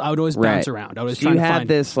just I would always bounce around. I was trying to find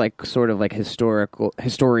this like sort of like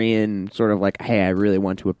historian sort of like, hey, I really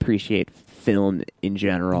want to appreciate film in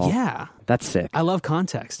general. Yeah, that's sick. I love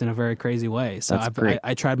context in a very crazy way. So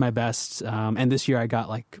I tried my best, and this year I got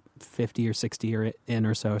like 50 or 60 in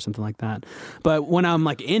or so or something like that. But when I'm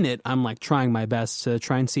like in it, I'm like trying my best to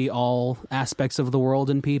try and see all aspects of the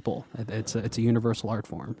world and people. It's a universal art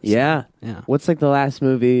form. So, yeah. What's like the last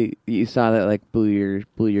movie you saw that like blew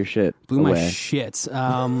your shit away? My shit.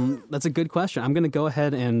 That's a good question. I'm gonna go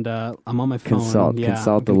ahead and I'm on my phone. Consult the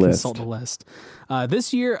list. Consult the list.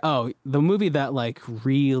 This year, the movie that like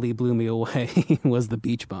really blew me away was The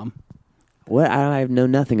Beach Bum. What? I know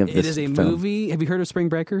nothing of this. It is a movie. Have you heard of Spring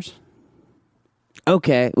Breakers?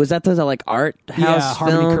 Okay, was that the like art house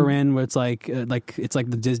Harmony film? Korine, where it's like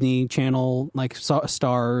the Disney Channel like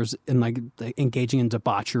stars and like engaging in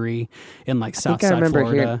debauchery in like I South think I Side remember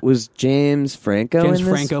Florida. here was James Franco. James in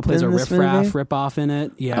this, Franco plays a in this movie? riff-off in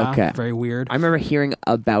it. Yeah, Okay. very weird. I remember hearing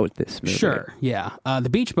about this movie. Sure, yeah. The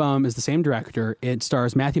Beach Bum is the same director. It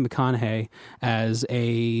stars Matthew McConaughey as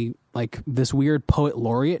a like this weird poet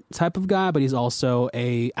laureate type of guy, but he's also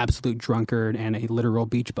a absolute drunkard and a literal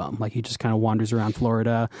beach bum. Like he just kind of wanders around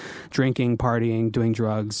Florida, drinking, partying, doing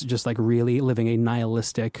drugs, just like really living a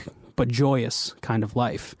nihilistic but joyous kind of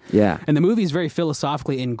life. Yeah. And the movie is very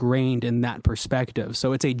philosophically ingrained in that perspective.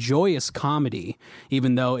 So it's a joyous comedy,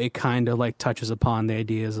 even though it kind of like touches upon the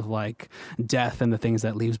ideas of like death and the things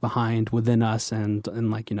that leaves behind within us and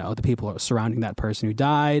like, you know, the people surrounding that person who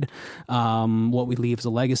died, what we leave as a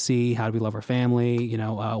legacy, how do we love our family, you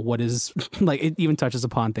know, what is like, it even touches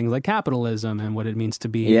upon things like capitalism and what it means to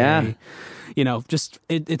be, you know, just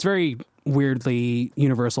it's very weirdly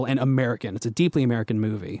universal and American. It's a deeply American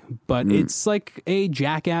movie, but it's like a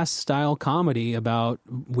Jackass style comedy about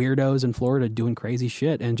weirdos in Florida doing crazy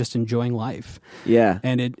shit and just enjoying life. Yeah.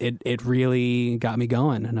 And it really got me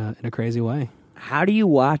going in a crazy way. How do you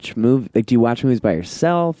watch movies? Like, do you watch movies by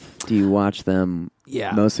yourself? Do you watch them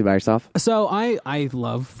mostly by yourself? So I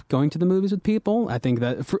love going to the movies with people. I think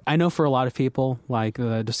that I know for a lot of people, like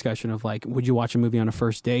the discussion of like, would you watch a movie on a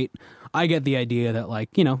first date? I get the idea that like,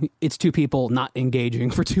 you know, it's two people not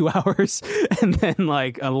engaging for 2 hours and then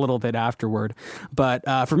like a little bit afterward. But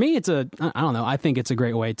for me, I don't know. I think it's a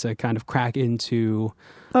great way to kind of crack into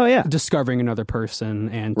discovering another person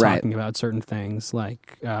and talking about certain things.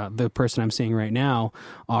 Like the person I'm seeing right now,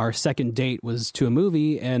 our second date was to a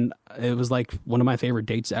movie, and it was like one of my favorite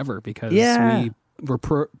dates ever because we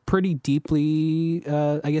were pretty deeply,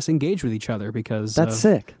 I guess, engaged with each other because that's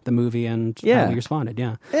sick. The movie and how we responded.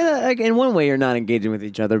 Yeah. Like, in one way, you're not engaging with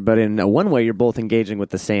each other, but in one way, you're both engaging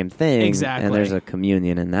with the same thing. Exactly. And there's a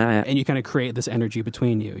communion in that. And you kind of create this energy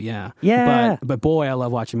between you. Yeah. Yeah. But boy, I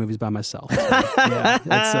love watching movies by myself.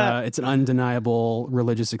 So, it's an undeniable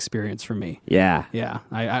religious experience for me. Yeah. Yeah.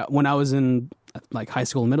 I when I was in like high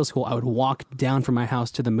school and middle school, I would walk down from my house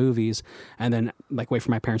to the movies and then like wait for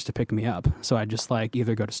my parents to pick me up. So I'd just like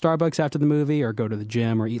either go to Starbucks after the movie or go to the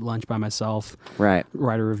gym or eat lunch by myself. Right.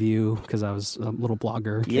 Write a review because I was a little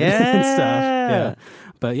blogger. Yeah. And stuff. Yeah.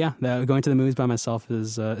 But yeah, going to the movies by myself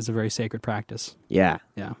is a very sacred practice. Yeah.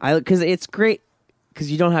 Yeah. Because it's great because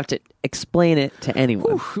you don't have to explain it to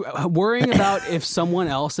anyone. Worrying about if someone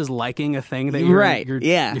else is liking a thing that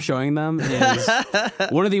you're showing them is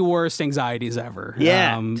one of the worst anxieties ever.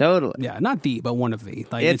 Yeah, totally. Yeah, not but one of the.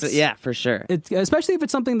 Like it's for sure. It's especially if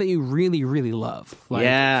it's something that you really, really love. Like,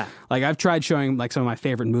 like I've tried showing like some of my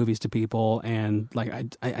favorite movies to people, and like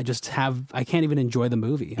I just I can't even enjoy the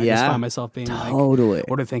movie. I just find myself being like, what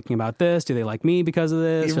are they thinking about this? Do they like me because of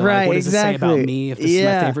this? Or, like, what does it say about me if this is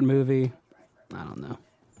my favorite movie? I don't know.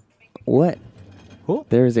 What? Cool.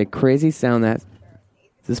 There is a crazy sound that...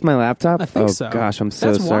 Is this my laptop? I think so. Oh, gosh, I'm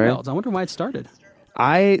so sorry. Wild. I wonder why it started.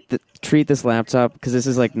 I treat this laptop, because this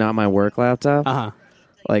is, like, not my work laptop. Uh-huh.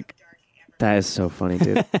 Like, that is so funny,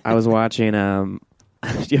 dude. I was watching...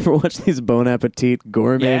 Do you ever watch these Bon Appetit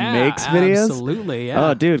gourmet makes videos? Absolutely, yeah.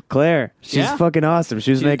 Oh, dude, Claire. She's fucking awesome. She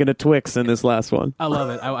was making a Twix in this last one. I love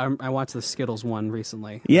it. I watched the Skittles one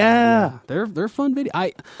recently. Yeah. They're fun videos.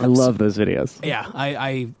 I love those videos. Yeah,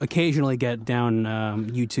 I occasionally get down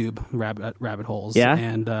YouTube rabbit holes. Yeah?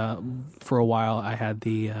 And for a while I had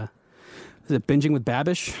the... is it Binging with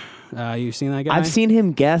Babish? You've seen that guy? I've seen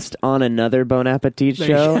him guest on another Bon Appetit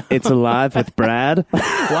show. It's Alive with Brad.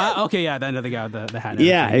 Wow. Okay, yeah, that other guy with the hat.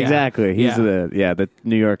 Yeah, exactly. He's the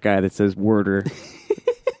New York guy that says worder.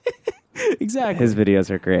 Exactly. His videos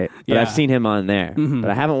are great. But I've seen him on there. Mm-hmm.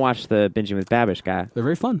 But I haven't watched the Binging with Babish guy. They're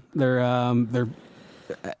very fun.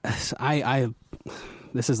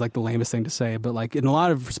 This is like the lamest thing to say, but like in a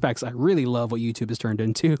lot of respects, I really love what YouTube has turned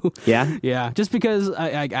into. Yeah? Yeah. Just because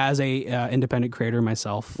I as a independent creator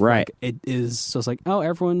myself, right. Like, it is just like, oh,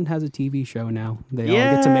 everyone has a TV show now. They all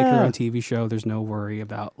get to make their own TV show. There's no worry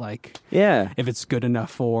about like, if it's good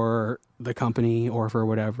enough for the company or for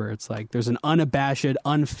whatever. It's like, there's an unabashed,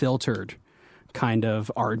 unfiltered kind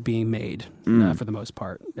of art being made for the most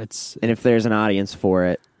part. And if there's an audience for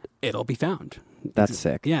it, it'll be found. That's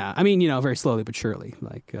sick. Yeah. I mean, very slowly but surely.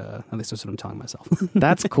 Like, at least that's what I'm telling myself.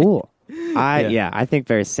 That's cool. I think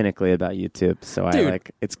very cynically about YouTube. So Dude.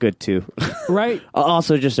 It's good too. Right. I'll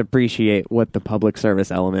also just appreciate what the public service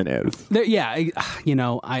element is.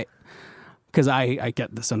 because I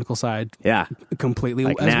get the cynical side Yeah. completely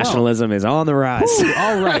Like as well. nationalism is on the rise. Ooh,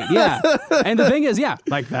 all right, yeah. And the thing is, yeah,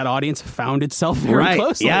 like that audience found itself very Right,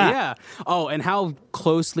 closely. yeah. Oh, and how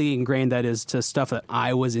closely ingrained that is to stuff that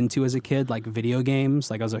I was into as a kid, like video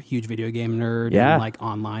games. Like I was a huge video game nerd Yeah. and like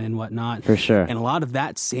online and whatnot. For sure. And a lot of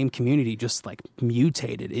that same community just like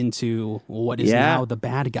mutated into what is Yeah. now the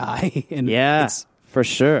bad guy. And Yeah. it's For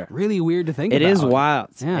sure. really weird to think It about. is wild.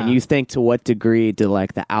 Yeah. And you think to what degree do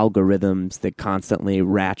like the algorithms that constantly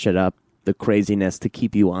ratchet up the craziness to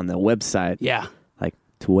keep you on the website? Yeah. Like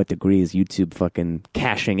to what degree is YouTube fucking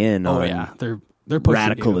cashing in Oh on yeah. They're pushing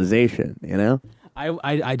you. radicalization, you know?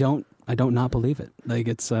 I don't not believe it. Like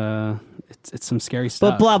it's some scary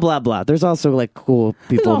stuff. But blah blah blah. There's also like cool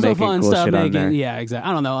people There's also making fun cool stuff shit on making. there. Yeah, exactly.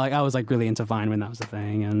 I don't know. Like I was like really into Vine when that was a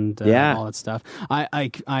thing, and Yeah. all that stuff.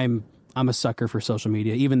 I'm a sucker for social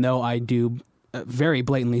media, even though I do very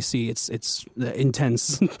blatantly see its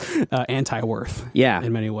intense anti-worth. Yeah.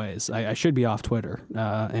 In many ways, I should be off Twitter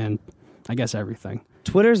and I guess everything.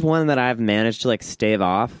 Twitter's one that I've managed to like stave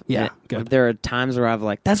off. Yeah, And good. There are times where I've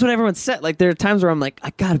like, that's what everyone said. Like there are times where I'm like,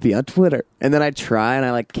 I gotta be on Twitter, and then I try and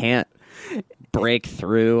I like can't break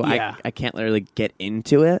through. Yeah. I can't literally get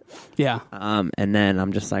into it. Yeah, And then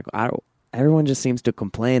I'm just like, everyone just seems to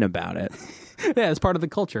complain about it. yeah. It's part of the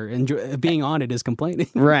culture, and being on it is complaining.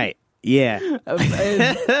 Right. Yeah.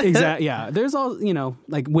 Exactly. Yeah. There's all,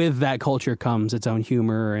 like with that culture comes its own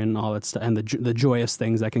humor and all that stuff, and the joyous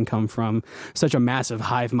things that can come from such a massive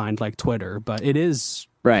hive mind like Twitter. But it is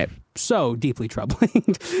Right. so deeply troubling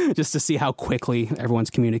just to see how quickly everyone's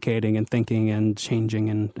communicating and thinking and changing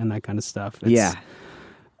and that kind of stuff. Yeah.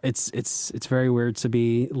 It's very weird to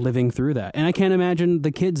be living through that. And I can't imagine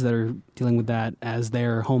the kids that are dealing with that as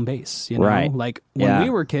their home base, you know? Right. Like when Yeah. we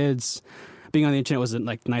were kids, being on the internet was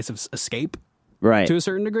like nice of escape Right. to a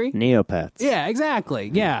certain degree. Neopets. Yeah, exactly.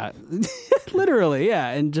 Yeah. Literally, yeah.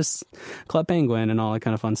 And just Club Penguin and all that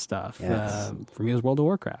kind of fun stuff. Yes. For me, it was World of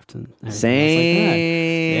Warcraft. And everything else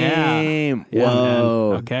Same. like that. Yeah, Whoa.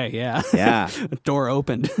 man. Okay, yeah. Yeah. Door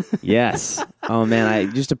opened. Yes. Oh man, I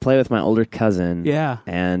used to play with my older cousin. Yeah.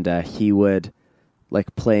 And he would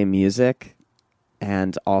like play music,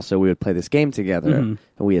 and also we would play this game together. Mhm.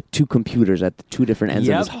 And we had two computers at the two different ends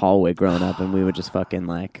Yep. of this hallway growing up, and we would just fucking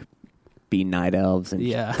like be night elves and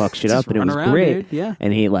Yeah. fuck shit Just up, and it run was around, great. dude. Yeah.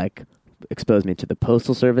 And he like exposed me to the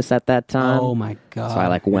postal service at that time. Oh my God. So I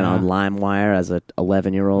like went Yeah. on LimeWire as a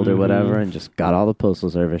 11-year-old or whatever, Mhm. and just got all the postal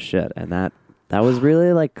service shit. And that was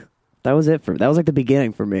really like, that was it for, that was like the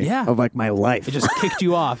beginning for me. Yeah. Of like my life. It just kicked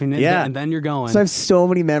you off, and, Yeah. and then you're going. So I have so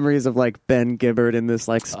many memories of like Ben Gibbard in this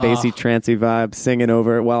like spacey, trancy vibe, singing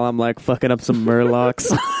over it while I'm like fucking up some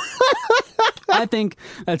Murlocs. I think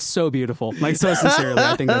that's so beautiful. Like, so sincerely,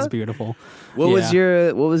 I think that's beautiful. What was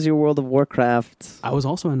your World of Warcraft? I was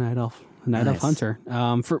also a night elf, Nice. hunter.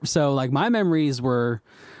 So like my memories were,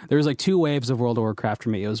 there was like two waves of World of Warcraft for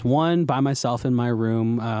me. It was one by myself in my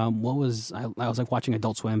room. I was like watching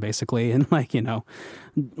Adult Swim basically, and like,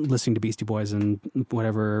 listening to Beastie Boys and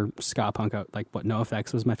whatever ska punk out, like what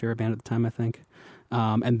NoFX was my favorite band at the time, I think.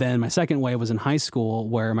 And then my second wave was in high school,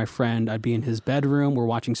 where my friend, I'd be in his bedroom, we're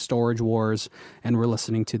watching Storage Wars, and we're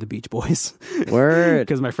listening to the Beach Boys. Word.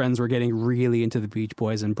 Because my friends were getting really into the Beach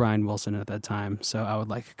Boys and Brian Wilson at that time. So I would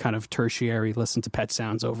like kind of tertiary listen to Pet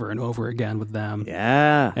Sounds over and over again with them.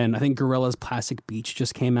 Yeah. And I think Gorilla's Plastic Beach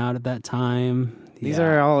just came out at that time. These Yeah.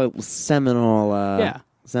 are all seminal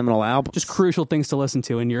seminal albums. just crucial things to listen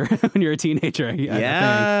to when you're when you're a teenager. I think.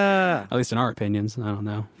 Yeah. At least in our opinions. I don't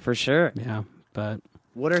know. For sure. Yeah. But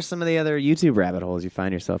What are some of the other YouTube rabbit holes you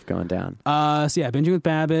find yourself going down? so yeah, binging with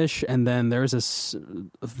Babish, and then there's this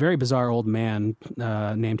very bizarre old man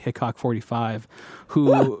named Hickok45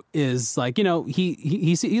 who is like,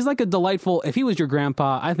 he's like a delightful. If he was your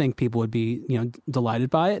grandpa, I think people would be delighted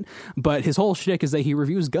by it. But his whole shtick is that he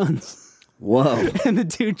reviews guns. Whoa. And the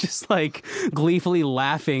dude just like gleefully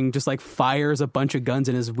laughing, just like fires a bunch of guns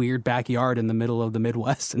in his weird backyard in the middle of the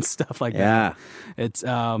Midwest and stuff like that. It's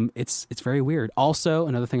very weird. Also,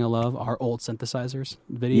 another thing I love are old synthesizers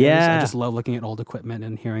videos. Yeah. I just love looking at old equipment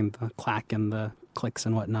and hearing the clack and the clicks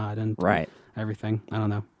and whatnot and Right. everything. I don't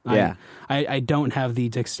know. Yeah. I don't have the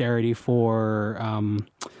dexterity for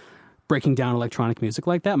breaking down electronic music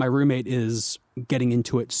like that. My roommate is getting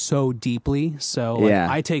into it so deeply. So like, Yeah.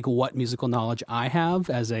 I take what musical knowledge I have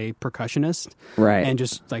as a percussionist, Right. and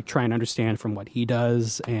just like try and understand from what he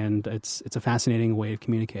does. And it's a fascinating way of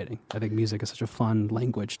communicating. I think music is such a fun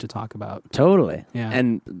language to talk about. Totally. Yeah.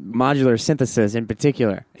 And modular synthesis in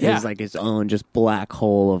particular Yeah. is like its own just black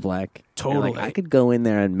hole of like, you're like, Totally. I could go in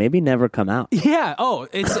there and maybe never come out. Yeah. Oh,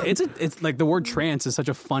 it's like the word trance is such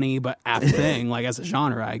a funny but apt thing, like as a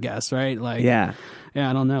genre, I guess, right? Like, Yeah. yeah,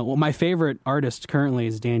 I don't know. Well, my favorite artist currently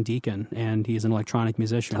is Dan Deacon, and he's an electronic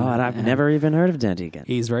musician. Oh, and I've never even heard of Dan Deacon.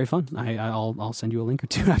 He's very fun. I'll send you a link or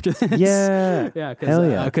two after this. Yeah. Yeah, Hell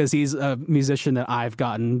yeah. because he's a musician that I've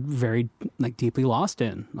gotten very like deeply lost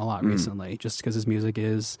in a lot Mm. recently, just because his music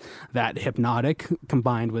is that hypnotic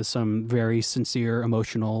combined with some very sincere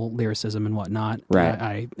emotional lyricism and whatnot.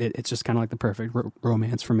 Right. It's just kind of like the perfect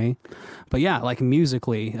romance for me. But yeah, like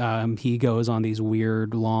musically, he goes on these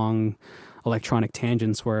weird long electronic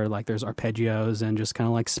tangents where like there's arpeggios and just kind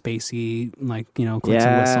of like spacey, like, you know, clicks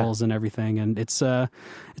and Yeah. whistles and everything, and it's a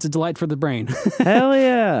delight for the brain. Hell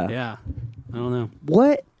yeah. Yeah, I don't know.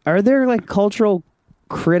 What are there like cultural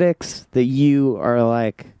critics that you are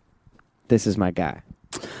like, this is my guy?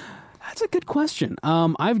 That's a good question.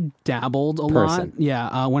 I've dabbled a Person. lot.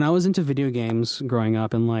 Yeah, when I was into video games growing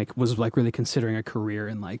up and like was like really considering a career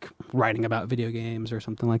in like writing about video games or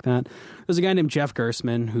something like that. There's a guy named Jeff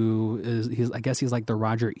Gersman who I guess he's like the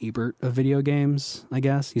Roger Ebert of video games. I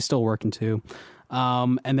guess he's still working too.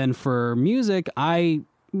 And then for music, I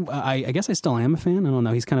guess I still am a fan. I don't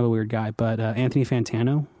know. He's kind of a weird guy, but Anthony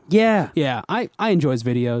Fantano. Yeah. Yeah, I enjoy his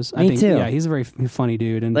videos. I Me think, too. Yeah, he's a very funny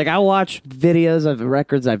dude. And Like I watch videos of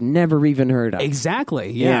records I've never even heard of.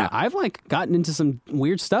 exactly. Yeah. Yeah. I've like gotten into some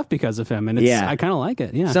weird stuff because of him, and Yeah. I kind of like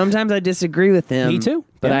it. Yeah. Sometimes I disagree with him. Me too.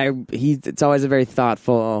 But Yeah. it's always a very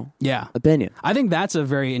thoughtful yeah. opinion. I think that's a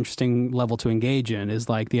very interesting level to engage in, is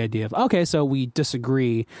like the idea of, okay, so we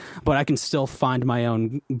disagree, but I can still find my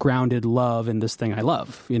own grounded love in this thing I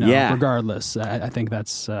love, you know, Yeah. regardless. I think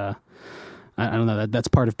that's, I don't know, that's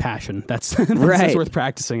part of passion. That's, that's Right. worth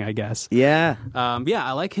practicing, I guess. Yeah. Yeah,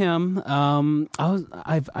 I like him.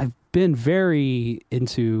 I've been very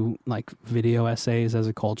into like video essays as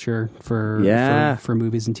a culture Yeah. for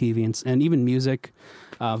movies and TV and even music.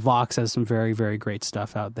 Vox has some very, very great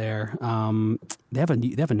stuff out there. They have a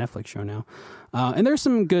Netflix show now, and there's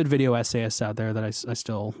some good video essayists out there that I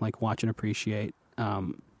still like watch and appreciate.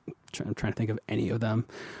 I'm trying to think of any of them.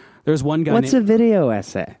 There's one guy. What's a video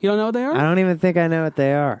essay? You don't know what they are? I don't even think I know what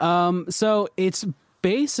they are. So it's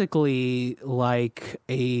basically like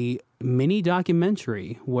a mini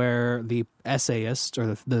documentary where the essayist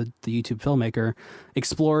or the YouTube filmmaker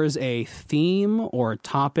explores a theme or a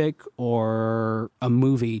topic or a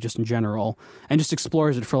movie just in general, and just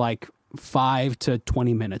explores it for like 5 to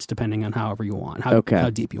 20 minutes, depending on however you want, how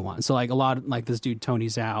deep you want. So like a lot, like this dude Tony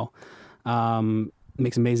Zhao,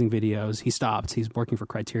 makes amazing videos. He stopped. He's working for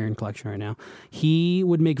Criterion Collection right now. He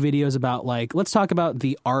would make videos about like, let's talk about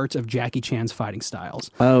the art of Jackie Chan's fighting styles.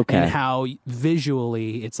 Okay. And how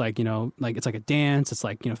visually it's like, you know, like it's like a dance. It's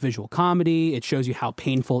like, you know, visual comedy. It shows you how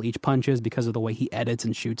painful each punch is because of the way he edits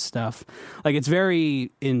and shoots stuff. Like it's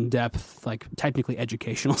very in-depth, like technically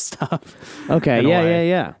educational stuff. Okay. in a Yeah. way.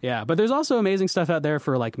 Yeah. Yeah, but there's also amazing stuff out there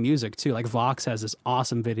for like music too. Like Vox has this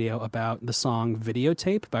awesome video about the song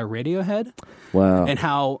Videotape by Radiohead. Wow. And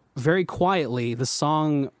how very quietly the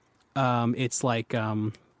song, it's like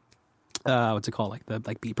what's it called? Like the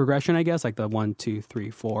beat progression, I guess, like the 1, 2, 3,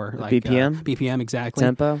 4, like BPM? BPM exactly.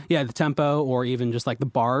 Tempo? Yeah, the tempo, or even just like the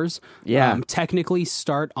bars. Yeah. Technically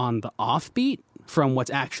start on the offbeat from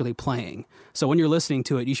what's actually playing. So when you're listening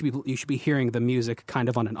to it, you should be hearing the music kind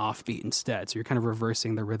of on an offbeat instead. So you're kind of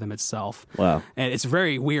reversing the rhythm itself. Wow. And it's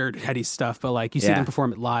very weird, heady stuff. But like you see Yeah. them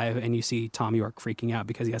perform it live, and you see Tom York freaking out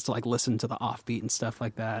because he has to like listen to the offbeat and stuff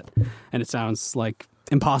like that, and it sounds like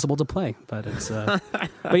impossible to play. But it's but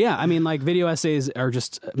yeah, I mean, like video essays are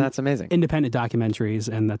just That's amazing. independent documentaries,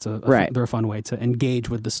 and that's Right. they're a fun way to engage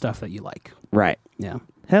with the stuff that you like. Right. Yeah.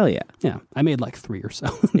 Hell yeah. Yeah, I made like 3 or so.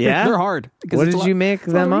 Yeah? They're hard. 'cause What it's a did lot- you make it's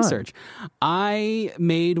a lot of them on? research. I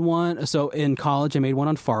made one. So in college, I made one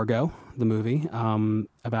on Fargo, the movie,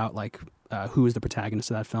 about like who is the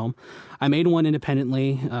protagonist of that film. I made one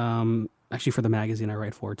independently, actually for the magazine I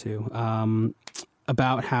write for too,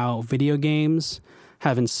 about how video games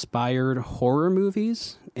have inspired horror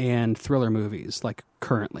movies and thriller movies, like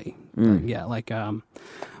currently. Yeah, like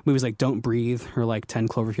movies like Don't Breathe or like 10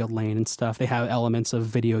 Cloverfield Lane and stuff. They have elements of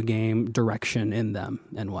video game direction in them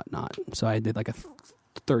and whatnot. So I did like a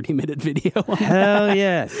 30-minute video on Hell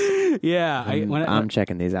yes. yeah. I'm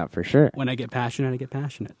checking these out for sure. When I get passionate, I get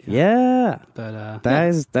passionate. Yeah. But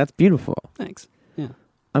That's beautiful. thanks. Yeah.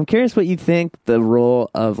 I'm curious what you think the role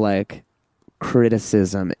of like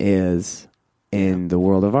criticism is in the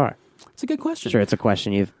world of art. It's a good question. Sure, it's a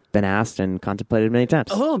question you've been asked and contemplated many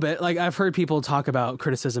times. A little bit. Like, I've heard people talk about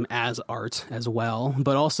criticism as art as well,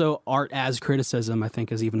 but also art as criticism, I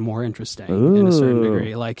think, is even more interesting in a certain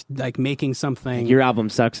degree. Like making something. Your album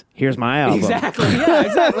sucks. Here's my album. Exactly. Yeah,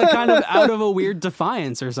 exactly. Kind of out of a weird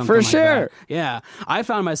defiance or something. For like sure. that. Yeah. I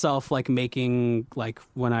found myself like making, like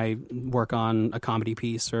when I work on a comedy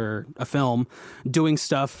piece or a film, doing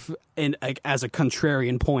stuff in like as a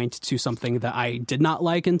contrarian point to something that I did not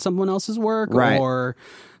like in someone else's work, Right. or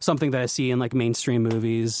something that I see in like mainstream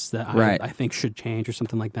movies that I think should change or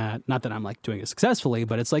something like that. Not that I'm like doing it successfully,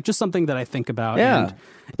 but it's like just something that I think about. Yeah. And,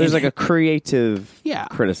 There's like a creative Yeah.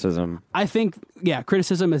 criticism. I think,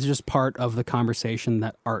 criticism is just part of the conversation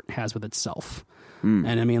that art has with itself. And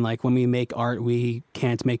I mean, like when we make art, we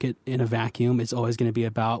can't make it in a vacuum. It's always going to be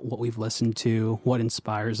about what we've listened to, what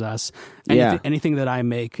inspires us. Anything that I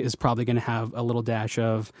make is probably going to have a little dash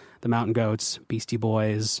of the Mountain Goats, Beastie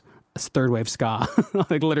Boys, third wave ska,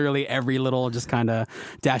 like literally every little just kind of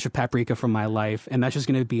dash of paprika from my life, and that's just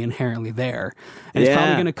going to be inherently there, and it's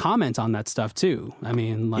probably going to comment on that stuff too. I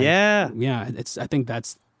mean, like, it's. I think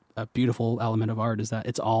that's a beautiful element of art, is that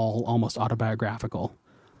it's all almost autobiographical.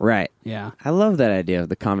 Right. Yeah, I love that idea of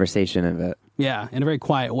the conversation of it. yeah, in a very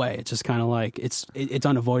quiet way. It's just kind of like it's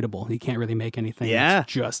unavoidable. You can't really make anything. Yeah.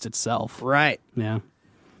 It's just itself. Right. Yeah.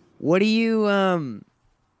 What do you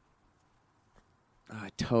I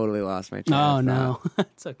totally lost my train of thought. No,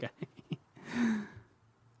 it's okay.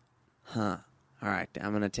 All right,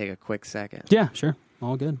 I'm going to take a quick second. Yeah, sure,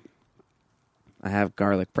 all good. I have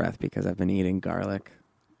garlic breath because I've been eating garlic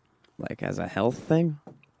like as a health thing.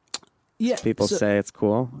 Yeah, People say it's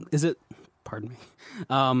cool. Is it? Pardon me.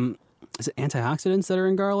 Is it antioxidants that are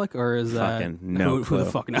in garlic, or is that Fucking no who the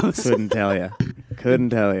clue. fuck knows? Couldn't tell you.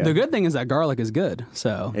 The good thing is that garlic is good.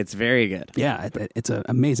 So It's very good. yeah, it's an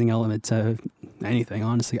amazing element to anything.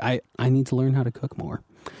 Honestly, I need to learn how to cook more.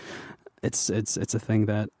 It's a thing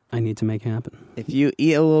that I need to make happen. If you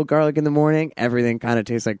eat a little garlic in the morning, everything kind of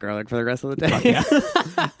tastes like garlic for the rest of the day. Yeah.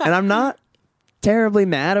 And I'm not terribly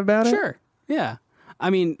mad about it. Sure. Yeah. I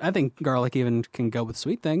mean, I think garlic even can go with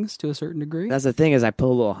sweet things to a certain degree. That's the thing, is I put a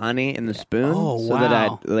little honey in the spoon so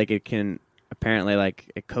that it can apparently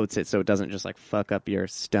like it coats it so it doesn't just like fuck up your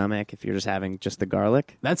stomach if you're just having just the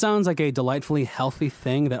garlic. That sounds like a delightfully healthy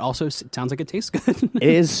thing that also sounds like it tastes good. It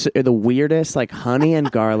is the weirdest, like honey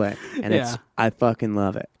and garlic, and Yeah. I fucking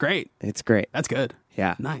love it. Great. It's great. That's good.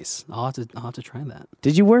 Yeah. Nice. I'll have to try that.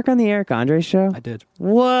 Did you work on the Eric Andre show? I did.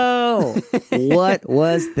 Whoa! What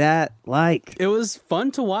was that like? It was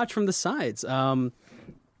fun to watch from the sides. I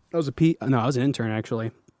was an intern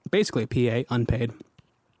actually. Basically a PA, unpaid.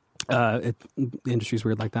 The industry's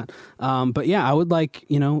weird like that. But yeah, I would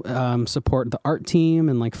support the art team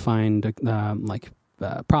and like find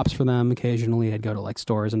props for them occasionally. I'd go to like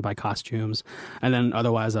stores and buy costumes, and then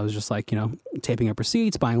otherwise I was just like taping up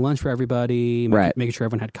receipts, buying lunch for everybody, making sure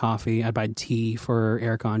everyone had coffee. I'd buy tea for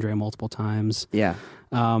Eric Andre multiple times. Yeah.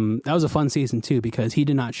 That was a fun season too because he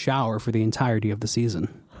did not shower for the entirety of the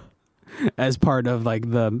season. As part of like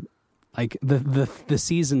the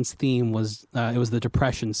season's theme was it was the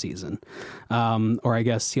Depression season, or I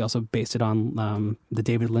guess he also based it on the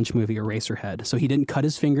David Lynch movie Eraserhead. So he didn't cut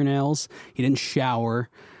his fingernails, he didn't shower,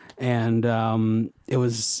 and it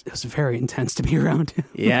was very intense to be around him.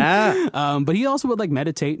 Yeah. But he also would like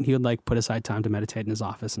meditate, and he would like put aside time to meditate in his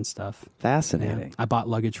office and stuff. Fascinating. Yeah. I bought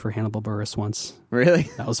luggage for Hannibal Buress once. Really?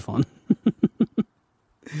 That was fun.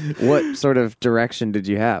 What sort of direction did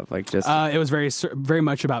you have? Like just it was very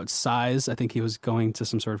much about size. I think he was going to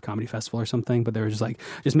some sort of comedy festival or something, but they were just like,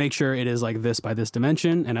 just make sure it is like this by this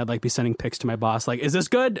dimension. And I'd like be sending pics to my boss, like, is this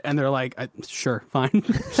good? And they're like, sure, fine.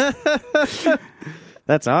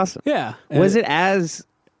 That's awesome. Yeah. Was it as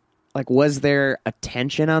like, was there a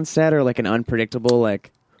tension on set or like an unpredictable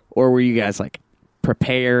or were you guys like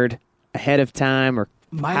prepared ahead of time, or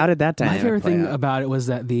how did that dynamic My favorite play thing out? about it was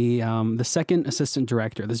that the second assistant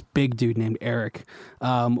director, this big dude named Eric,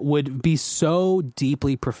 would be so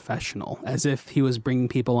deeply professional, as if he was bringing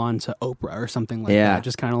people on to Oprah or something like that.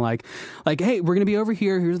 Just kind of like, hey, we're going to be over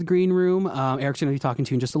here. Here's the green room. Eric's going to be talking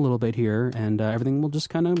to you in just a little bit here, and everything will just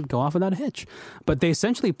kind of go off without a hitch. But they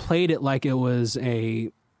essentially played it like it was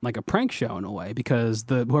a prank show in a way, because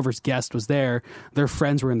whoever's guest was there, their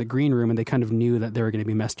friends were in the green room, and they kind of knew that they were going to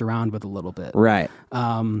be messed around with a little bit. Right.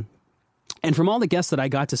 And from all the guests that I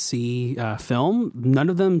got to see film, none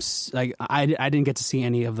of them, like I didn't get to see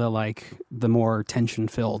any of the more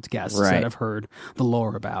tension-filled guests Right. that I've heard the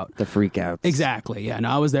lore about. The freakouts. Exactly. Yeah. No,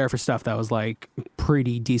 I was there for stuff that was like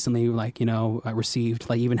pretty decently received.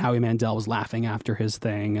 Like even Howie Mandel was laughing after his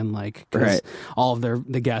thing, and like 'cause Right. all of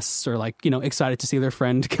the guests are like excited to see their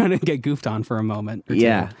friend kind of get goofed on for a moment. Or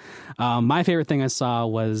Yeah. two. My favorite thing I saw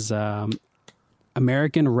was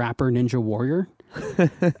American Rapper Ninja Warrior.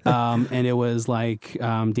 And it was like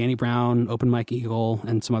Danny Brown, Open Mike Eagle,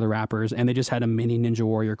 and some other rappers, and they just had a mini Ninja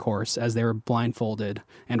Warrior course as they were blindfolded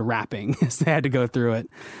and rapping as they had to go through it.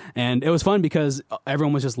 And it was fun because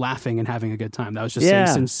everyone was just laughing and having a good time. That was just Yeah. a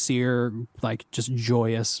sincere, like just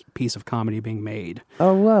joyous piece of comedy being made.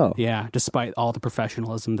 Oh, whoa. Yeah, despite all the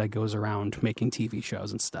professionalism that goes around making TV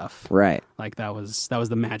shows and stuff. Right. Like that was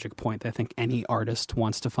the magic point that I think any artist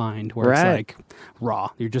wants to find, where Right. it's like raw.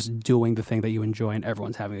 You're just doing the thing that you enjoy, and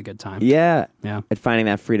everyone's having a good time. Yeah. Yeah. And finding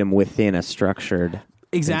that freedom within a structured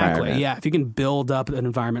Exactly. environment. Yeah. If you can build up an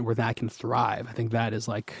environment where that can thrive, I think that is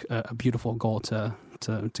like a beautiful goal to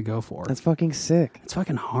go for. That's fucking sick. It's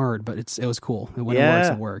fucking hard, but it was cool. When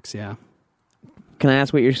Yeah. it works. Yeah. Can I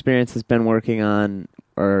ask what your experience has been working on,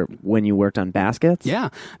 or when you worked on Baskets? Yeah.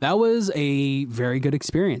 That was a very good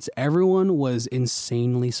experience. Everyone was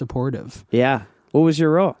insanely supportive. Yeah. What was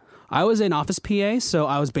your role? I was an office PA, so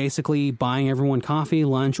I was basically buying everyone coffee,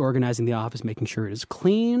 lunch, organizing the office, making sure it is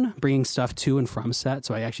clean, bringing stuff to and from set.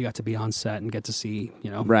 So I actually got to be on set and get to see,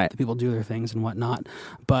 Right. the people do their things and whatnot.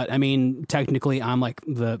 But I mean, technically, I'm like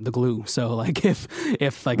the glue. So like if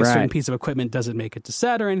like a certain Right. piece of equipment doesn't make it to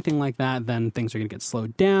set or anything like that, then things are going to get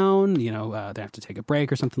slowed down. They have to take a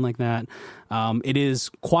break or something like that. It is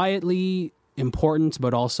quietly important,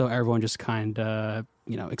 but also everyone just kind of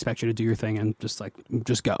expect you to do your thing and just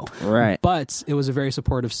go. Right. But it was a very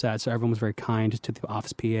supportive set, so everyone was very kind to the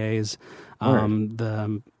office PAs.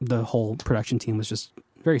 The whole production team was just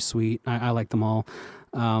very sweet. I liked them all.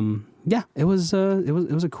 It was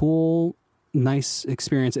a cool, nice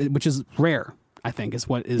experience, which is rare. I think is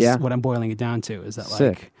what I'm boiling it down to. Is that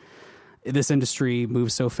Sick. this industry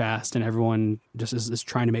moves so fast, and everyone just is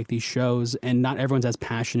trying to make these shows, and not everyone's as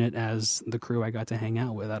passionate as the crew I got to hang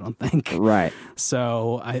out with, I don't think. Right.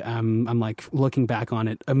 So I'm like looking back on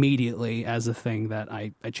it immediately as a thing that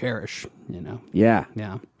I cherish, Yeah.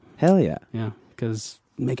 Yeah. Hell yeah. Yeah. Because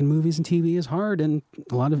making movies and TV is hard, and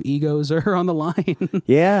a lot of egos are on the line.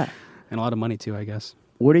 Yeah. And a lot of money too, I guess.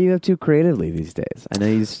 What are you up to creatively these days? I know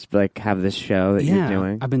you have this show that you're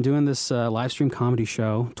doing. I've been doing this live stream comedy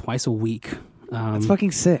show twice a week. It's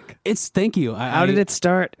fucking sick. Thank you. How did it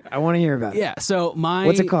start? I want to hear about it. Yeah, so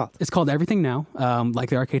What's it called? It's called Everything Now,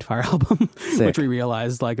 like the Arcade Fire album, which we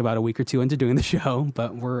realized like about a week or two into doing the show,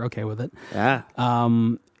 but we're okay with it. Yeah.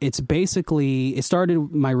 It's basically, it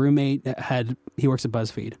started, my roommate he works at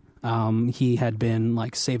BuzzFeed. He had been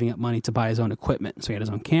like saving up money to buy his own equipment. So he had his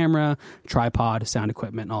own camera, tripod, sound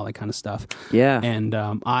equipment, and all that kind of stuff. Yeah. And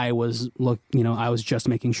I was just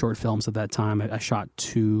making short films at that time. I shot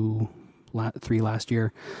 3 last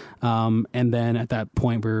year. And then at that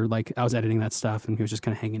point I was editing that stuff, and he was just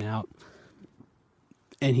kind of hanging out.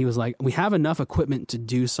 And he was like, we have enough equipment to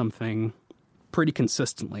do something pretty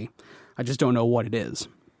consistently. I just don't know what it is.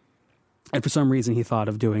 And for some reason, he thought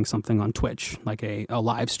of doing something on Twitch, like a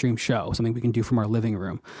live stream show, something we can do from our living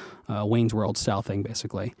room, Wayne's World style thing,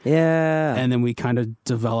 basically. Yeah. And then we kind of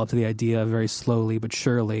developed the idea very slowly but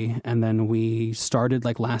surely. And then we started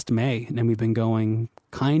like last May, and we've been going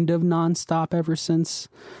kind of nonstop ever since,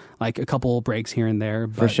 like a couple breaks here and there.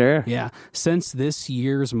 But For sure. Yeah. Since this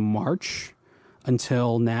year's March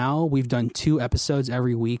until now, we've done 2 episodes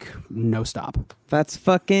every week, no stop. That's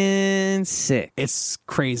fucking sick. It's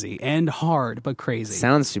crazy and hard, but crazy.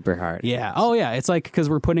 Sounds super hard. Yeah. Oh, yeah. It's like because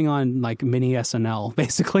we're putting on like mini SNL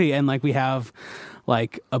basically, and like we have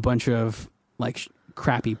like a bunch of like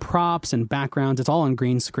crappy props and backgrounds. It's all on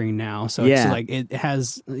green screen now, so it's like it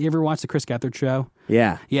has. You ever watch the Chris Gethard show?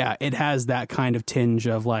 Yeah. Yeah, it has that kind of tinge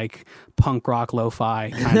of like punk rock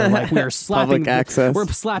lo-fi kind of like we're slapping Public access. We're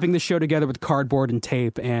slapping the show together with cardboard and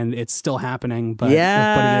tape, and it's still happening, but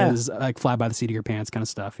Yeah. but it is like fly by the seat of your pants kind of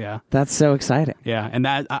stuff. Yeah. That's so exciting. Yeah, and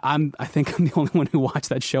that I think I'm the only one who watched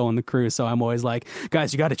that show on the crew, so I'm always like,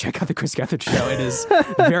 guys, you got to check out the Chris Gethard show. It is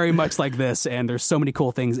very much like this, and there's so many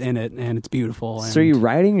cool things in it, and it's beautiful. And, So are you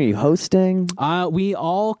writing? Are you hosting? we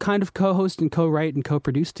all kind of co-host and co-write and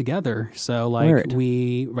co-produce together. So like Word.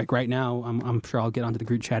 we like right now, I'm sure I'll get onto the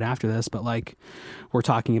group chat after this, but like we're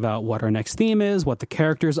talking about what our next theme is, what the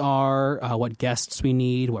characters are, what guests we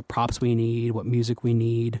need, what props we need, what music we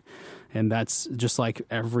need. And that's just like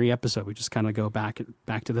every episode, we just kind of go back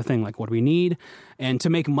to the thing, like what do we need? And to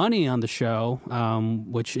make money on the show,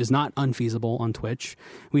 which is not unfeasible on Twitch,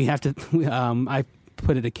 we have to, I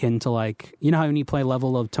put it akin to like, you know how when you play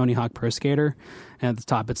level of Tony Hawk Pro Skater, and at the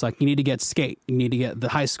top it's like you need to get skate, you need to get the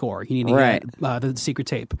high score, you need to Right. get the secret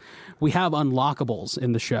tape. We have unlockables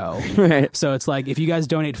in the show. Right. So it's like if you guys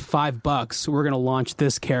donate $5, we're going to launch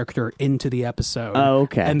this character into the episode. Oh,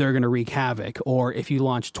 okay. And they're going to wreak havoc. Or if you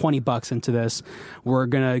launch $20 into this, we're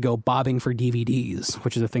going to go bobbing for DVDs,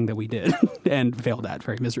 which is a thing that we did and failed at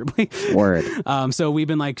very miserably. Word. So we've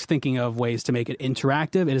been like thinking of ways to make it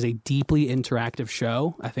interactive. It is a deeply interactive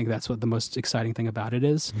show. I think that's what the most exciting thing about it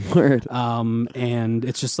is. Word. And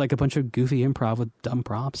it's just like a bunch of goofy improv with dumb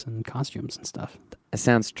props and costumes and stuff. It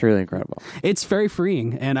sounds truly incredible. It's very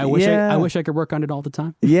freeing, and I wish Yeah. I wish I could work on it all the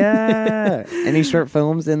time. Yeah. Any short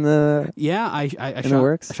films in the... Yeah, I the shot.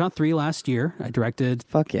 works? I shot 3 last year. I directed.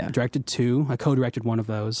 Fuck yeah. I directed 2. I co-directed one of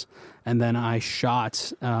those, and then I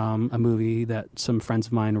shot a movie that some friends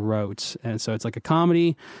of mine wrote. And so it's like a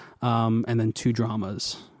comedy, and then 2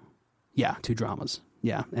 dramas. Yeah, 2 dramas.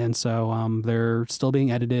 Yeah, and so they're still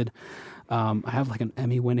being edited. I have like an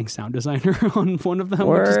Emmy-winning sound designer on one of them,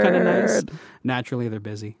 which is kind of nice. Word. Naturally, they're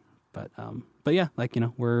busy, but yeah, like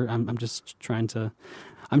I'm just trying to,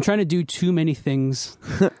 I'm trying to do too many things.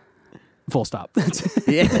 Full stop.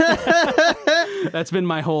 Yeah. That's been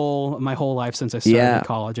my whole life since I started Yeah. in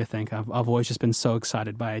college. I think I've always just been so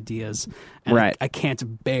excited by ideas, and Right. I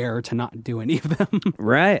can't bear to not do any of them.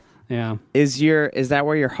 Right. Yeah. Is that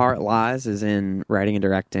where your heart lies, is in writing and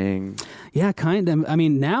directing? Yeah, kind of. I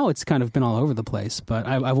mean, now it's kind of been all over the place, but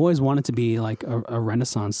I've always wanted to be like a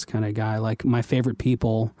Renaissance kind of guy. Like my favorite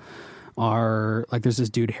people are like, there's this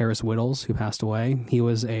dude Harris Whittles who passed away. He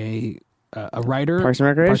was a writer. Parks and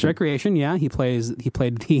Recreation. Parks and Recreation, yeah. He played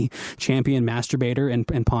the champion masturbator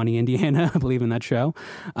in Pawnee, Indiana, I believe, in that show.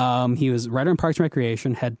 He was writer in Parks and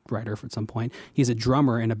Recreation, head writer at some point. He's a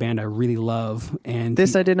drummer in a band I really love. And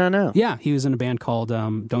This I did not know. yeah, he was in a band called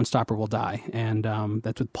Don't Stop or We'll Die. And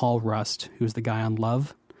that's with Paul Rust, who's the guy on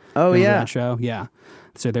Love. Oh, Remember yeah. that show? Yeah.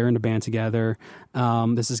 So they're in a band together.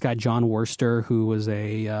 There's this guy, John Worster, who was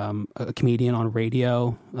a comedian on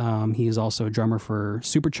radio. He's also a drummer for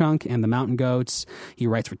Superchunk and the Mountain Goats. He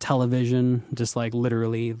writes for television, just like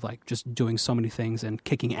literally like just doing so many things and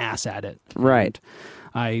kicking ass at it. Right.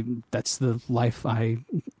 And that's the life I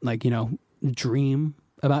dream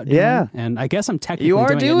about doing. Yeah. And I guess I'm technically You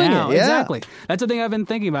are doing it now. it, yeah. Exactly. That's the thing I've been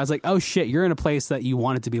thinking about. It's like, oh shit, you're in a place that you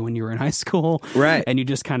wanted to be when you were in high school. Right. And you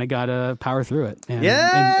just kind of got to power through it. And,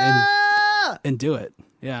 Yeah. and do it.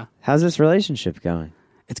 Yeah. How's this relationship going?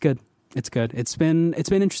 It's good. It's good. It's been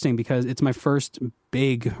interesting because it's my first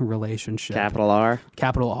big relationship. Capital R.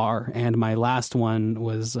 Capital R. And my last one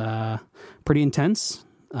was pretty intense.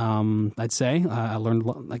 I'd say I learned.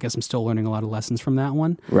 I guess I'm still learning a lot of lessons from that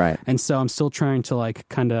one. Right. And so I'm still trying to like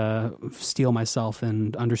kind of steel myself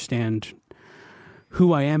and understand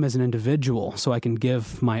who I am as an individual, so I can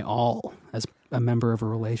give my all as a member of a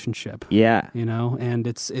relationship. Yeah. You know, and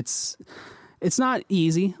it's not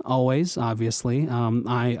easy always. Obviously,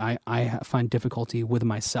 I find difficulty with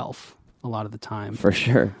myself a lot of the time. For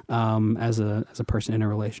sure. As a person in a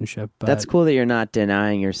relationship. But That's cool that you're not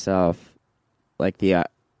denying yourself. Like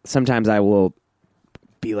sometimes I will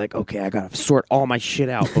be like, okay, I gotta sort all my shit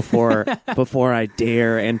out before I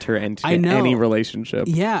dare enter into any relationship.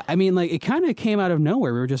 Yeah, I mean, like it kind of came out of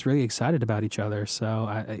nowhere. We were just really excited about each other, so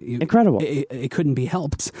Incredible. It couldn't be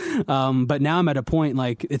helped. But now I'm at a point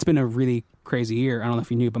like it's been a really crazy year. I don't know if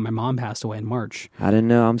you knew, but my mom passed away in March. I didn't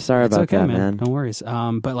know. I'm sorry It's about okay, that, man. man. No worries.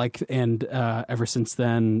 But like, and ever since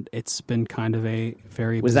then, it's been kind of a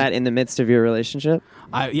very. Was that in the midst of your relationship?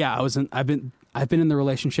 I've been in the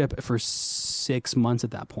relationship for 6 months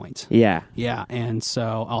at that point. Yeah. Yeah, and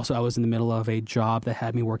so also I was in the middle of a job that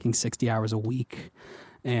had me working 60 hours a week.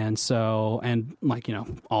 And so, and like,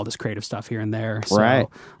 all this creative stuff here and there. So Right.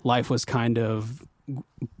 life was kind of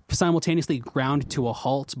simultaneously ground to a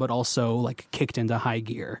halt, but also like kicked into high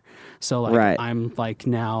gear. So like Right. I'm like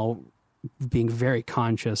now being very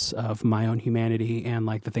conscious of my own humanity and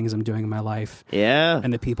like the things I'm doing in my life Yeah.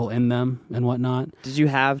 and the people in them and whatnot. Did you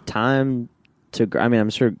have time to? I mean, I'm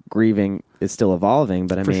sure grieving is still evolving,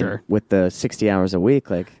 but I For mean, sure. with the 60 hours a week,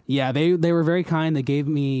 like, Yeah, they were very kind. They gave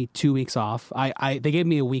me 2 weeks off. They gave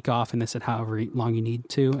me a week off, and they said however long you need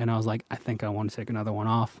to. And I was like, I think I want to take another one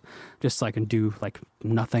off, just so I can do like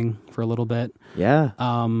nothing for a little bit. yeah.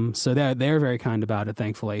 So they're very kind about it.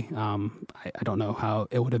 Thankfully, I don't know how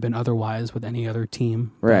it would have been otherwise with any other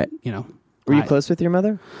team. Right. But, Were you close with your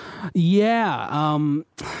mother? Yeah.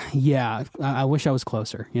 Yeah. I wish I was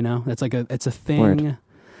closer. It's like it's a thing. Word.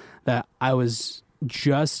 that I was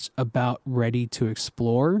just about ready to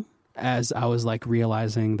explore as I was like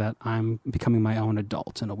realizing that I'm becoming my own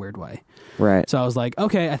adult in a weird way. Right. So I was like,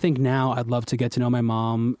 okay, I think now I'd love to get to know my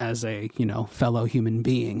mom as a, fellow human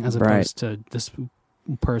being as opposed to this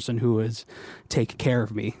person who is take care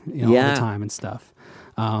of me, all the time and stuff.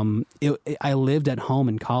 I lived at home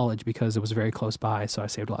in college because it was very close by, so I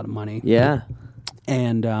saved a lot of money. Yeah.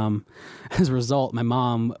 And as a result, my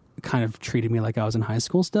mom kind of treated me like I was in high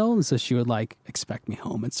school still, and so she would like expect me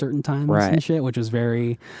home at certain times and shit, which was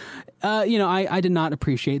very, I did not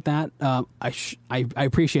appreciate that. I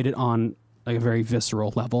appreciate it on like a very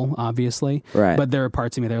visceral level, obviously. Right. But there were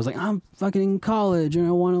parts of me that was like, I'm fucking in college and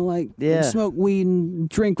I want to smoke weed and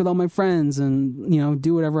drink with all my friends and,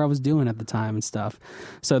 do whatever I was doing at the time and stuff.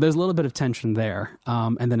 So there's a little bit of tension there.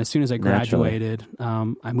 And then as soon as I graduated,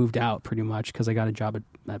 I moved out pretty much because I got a job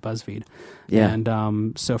at BuzzFeed. Yeah.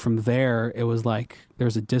 And so from there, it was like there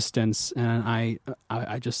was a distance and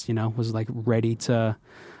I just, was like ready to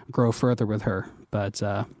grow further with her. But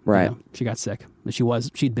she got sick.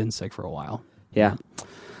 She'd been sick for a while. Yeah.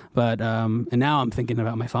 But and now I'm thinking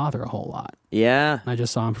about my father a whole lot. Yeah. I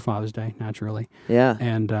just saw him for Father's Day, naturally. Yeah.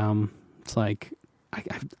 And it's like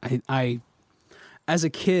I as a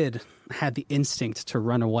kid had the instinct to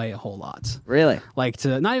run away a whole lot. Really? Like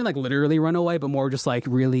to not even like literally run away, but more just like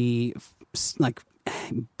really like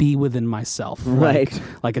be within myself. Right.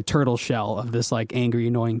 Like a turtle shell of this like angry,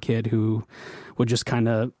 annoying kid who would just kind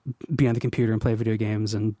of be on the computer and play video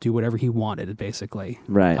games and do whatever he wanted, basically.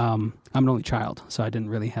 Right. I'm an only child, so I didn't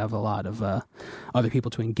really have a lot of other people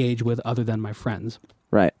to engage with other than my friends.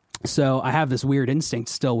 Right. So I have this weird instinct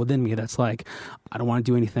still within me that's like, I don't want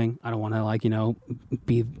to do anything. I don't want to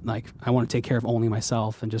be like, I want to take care of only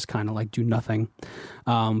myself and just kind of like do nothing.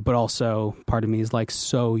 But also part of me is like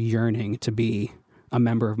so yearning to be a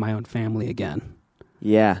member of my own family again.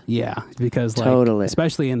 Yeah. Yeah. Because like, totally.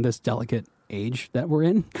 especially in this delicate age that we're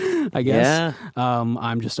in, I guess. Yeah.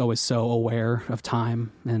 I'm just always so aware of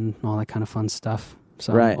time and all that kind of fun stuff.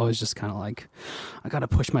 So I'm always just kind of like, I got to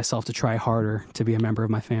push myself to try harder to be a member of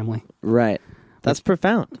my family. Right. That's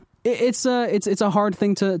profound. It's a hard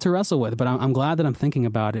thing to wrestle with, but I'm glad that I'm thinking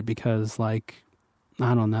about it because like,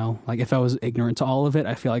 I don't know, like if I was ignorant to all of it,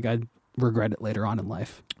 I feel like I'd regret it later on in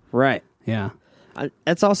life. Right. Yeah.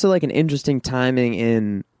 It's also like an interesting timing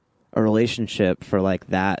in a relationship for like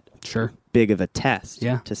that big of a test.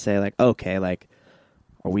 Yeah. To say like, okay, like,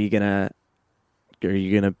 are you gonna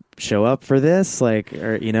show up for this? Like,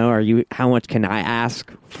 or how much can I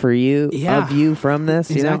ask for you of you from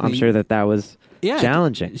this? Exactly. I'm sure that was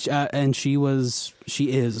challenging. And she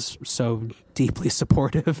is so deeply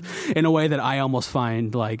supportive in a way that I almost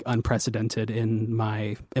find like unprecedented in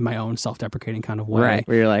my own self-deprecating kind of way. Right.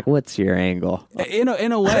 Where you're like, what's your angle? In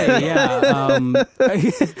a way, yeah.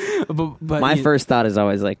 But my first thought is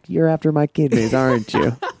always like, you're after my kidneys, aren't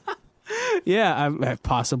you? Yeah,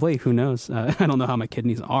 possibly. Who knows? I don't know how my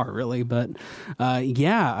kidneys are really, but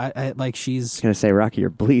I like she's gonna say, Rocky, you're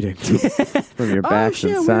bleeding from your backs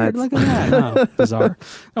and sides. Weird. Look at that. Oh, bizarre.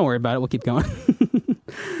 Don't worry about it. We'll keep going.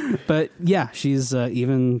 But yeah, she's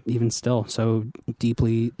even still so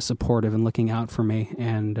deeply supportive and looking out for me,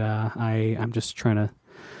 and I'm just trying to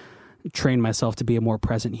train myself to be a more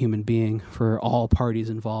present human being for all parties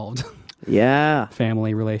involved. Yeah,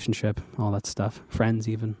 family, relationship, all that stuff, friends,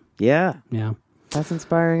 even. Yeah. Yeah. That's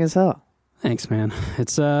inspiring as hell. Thanks, man.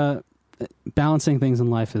 It's balancing things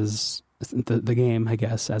in life is the game, I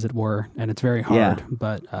guess, as it were, and it's very hard,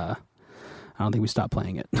 but I don't think we stop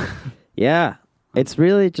playing it. Yeah. It's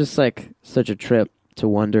really just like such a trip to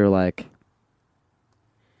wonder like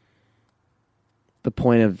the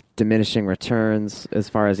point of diminishing returns as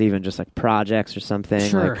far as even just like projects or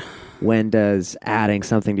something. Sure. Like when does adding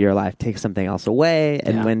something to your life take something else away?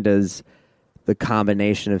 And when does the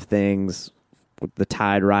combination of things, the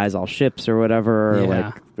tide rise all ships or whatever, or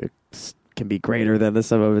like it can be greater than the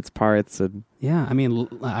sum of its parts. And yeah, I mean,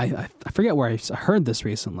 I forget where I heard this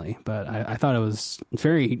recently, but I thought it was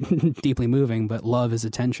very deeply moving. But love is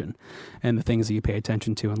attention, and the things that you pay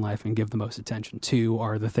attention to in life and give the most attention to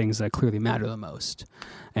are the things that clearly matter the most.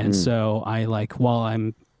 And so I like, while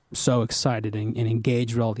I'm so excited and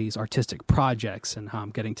engaged with all these artistic projects and how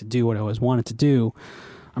I'm getting to do what I always wanted to do,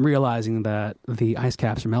 I'm realizing that the ice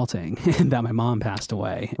caps are melting and that my mom passed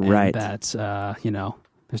away. Right. And that,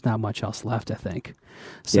 there's not much else left, I think.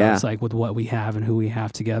 So it's like with what we have and who we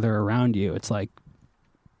have together around you, it's like,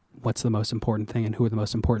 what's the most important thing and who are the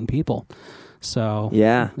most important people? So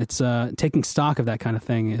it's taking stock of that kind of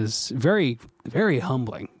thing is very, very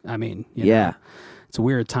humbling. I mean, it's a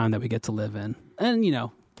weird time that we get to live in. And,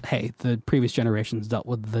 hey, the previous generations dealt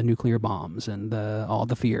with the nuclear bombs and all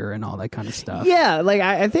the fear and all that kind of stuff. Yeah, like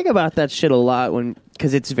I think about that shit a lot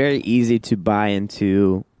because it's very easy to buy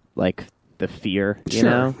into like the fear, you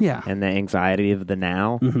know, and the anxiety of the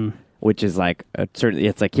now, which is like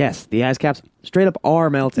it's like, yes, the ice caps straight up are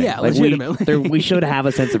melting. Yeah, like legitimately. we should have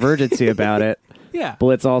a sense of urgency about it. Yeah, but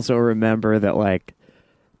let's also remember that like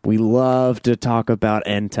we love to talk about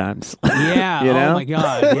end times. Yeah. You know? Oh my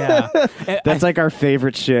god. Yeah. That's like our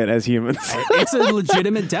favorite shit as humans. It's a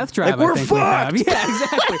legitimate death drive. Like, we're I think fucked. we have. Yeah,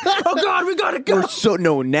 exactly. Oh god, we gotta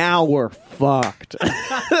go. Now we're fucked.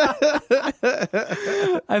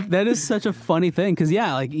 That is such a funny thing because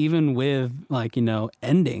like even with like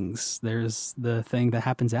endings, there's the thing that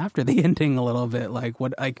happens after the ending a little bit. Like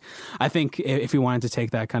I think if you wanted to take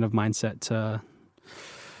that kind of mindset to,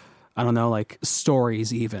 I don't know, like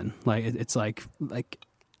stories even. Like it's like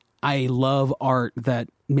I love art that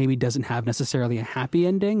maybe doesn't have necessarily a happy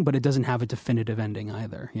ending, but it doesn't have a definitive ending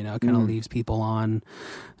either. It kind of leaves people on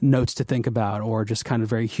notes to think about, or just kind of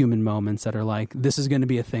very human moments that are like, this is going to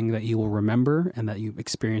be a thing that you will remember and that you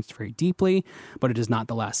experienced very deeply, but it is not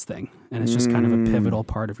the last thing. And it's just kind of a pivotal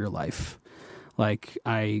part of your life. Like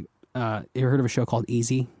you ever heard of a show called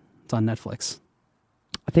Easy? It's on Netflix.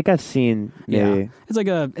 I think I've seen maybe.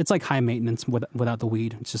 Yeah, it's like high maintenance without the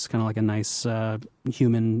weed. It's just kind of like a nice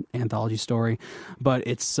human anthology story, but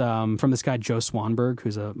it's from this guy Joe Swanberg,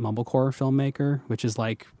 who's a mumblecore filmmaker, which is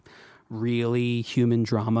like really human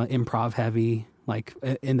drama, improv heavy. Like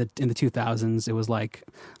in the 2000s, it was like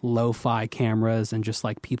lo-fi cameras and just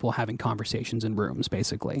like people having conversations in rooms,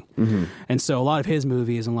 basically. And so a lot of his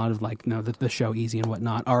movies and a lot of like the show Easy and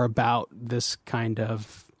whatnot are about this kind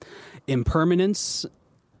of impermanence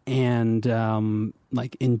and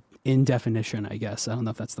like in definition, I guess. I don't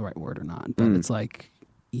know if that's the right word or not, but it's like,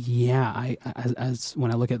 yeah, as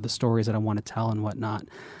when I look at the stories that I want to tell and whatnot,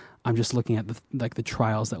 I'm just looking at the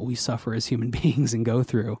trials that we suffer as human beings and go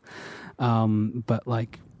through. But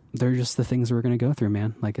like, they're just the things we're going to go through,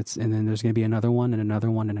 man. Like and then there's going to be another one and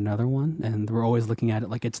another one and another one. And we're always looking at it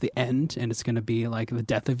like it's the end and it's going to be like the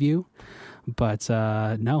death of you. But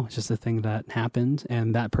no, it's just a thing that happened,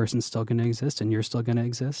 and that person's still going to exist, and you're still going to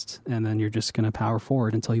exist, and then you're just going to power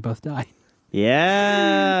forward until you both die.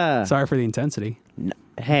 Yeah. Sorry for the intensity.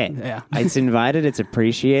 Hey, Yeah. It's invited. It's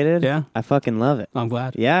appreciated. Yeah. I fucking love it. I'm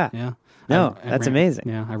glad. Yeah. Yeah. No, that's amazing.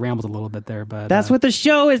 Yeah, I rambled a little bit there, but that's what the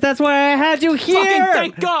show is. That's why I had you here. Fucking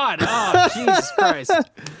thank God. Oh, Jesus Christ.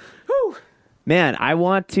 Whew. Man, I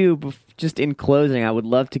want to, just in closing, I would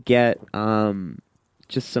love to get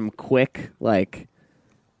just some quick, like,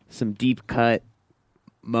 some deep cut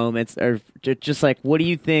moments, or just like, what do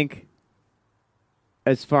you think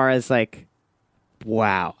as far as like,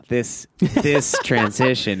 wow, this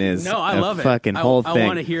transition is I love it. Fucking whole thing. I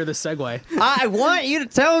want to hear the segue. I want you to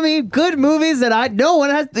tell me good movies that I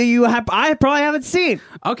probably haven't seen.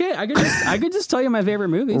 Okay, I could just tell you my favorite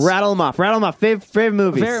movies. Rattle them off. Favorite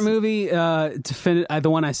movies. Favorite movie, the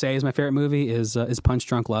one I say is my favorite movie is Punch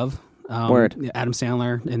Drunk Love. Word. Adam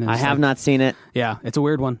Sandler. And I have not seen it. Yeah, it's a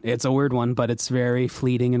weird one, but it's very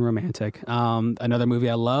fleeting and romantic. Another movie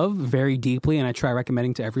I love very deeply, and I try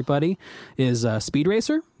recommending to everybody, is Speed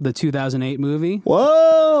Racer, the 2008 movie.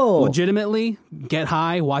 Whoa! Legitimately, get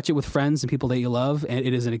high, watch it with friends and people that you love, and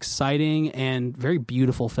it is an exciting and very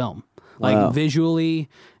beautiful film. Like, wow. Visually,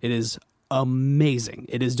 it is amazing.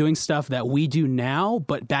 It is doing stuff that we do now,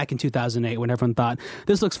 but back in 2008 when everyone thought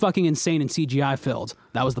this looks fucking insane and CGI filled.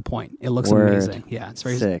 That was the point. It looks amazing. Yeah, it's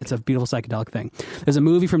very sick. It's a beautiful psychedelic thing. There's a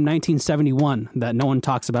movie from 1971 that no one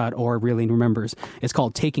talks about or really remembers. It's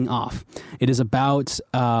called Taking Off. It is about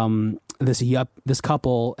this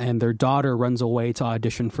couple, and their daughter runs away to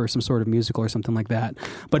audition for some sort of musical or something like that.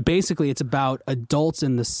 But basically, it's about adults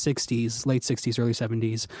in the 60s, late 60s, early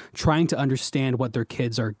 70s, trying to understand what their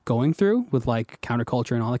kids are going through with like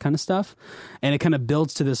counterculture and all that kind of stuff. And it kind of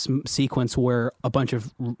builds to this sequence where a bunch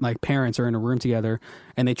of like parents are in a room together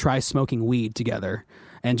and they try smoking weed together.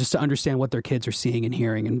 And just to understand what their kids are seeing and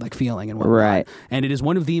hearing and like feeling and whatnot. Right. And it is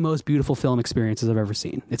one of the most beautiful film experiences I've ever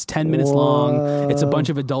seen. It's 10 minutes long. It's a bunch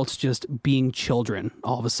of adults just being children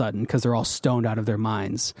all of a sudden because they're all stoned out of their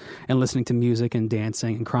minds and listening to music and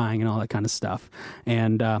dancing and crying and all that kind of stuff.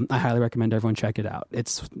 And I highly recommend everyone check it out.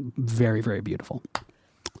 It's very, very beautiful.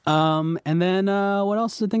 And then what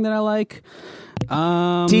else is the thing that I like?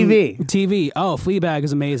 TV. Oh, Fleabag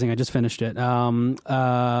is amazing. I just finished it.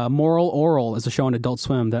 Moral Oral is a show on Adult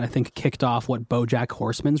Swim that I think kicked off what BoJack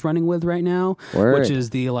Horseman's running with right now, Word. which is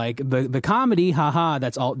the comedy. Haha,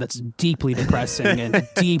 that's deeply depressing and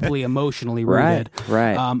deeply emotionally rooted.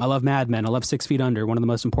 Right. I love Mad Men. I love 6 Feet Under. One of the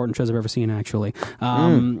most important shows I've ever seen, actually.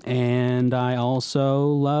 And I also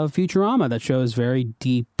love Futurama. That show is very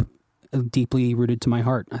deeply rooted to my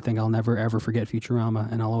heart. I think I'll never ever forget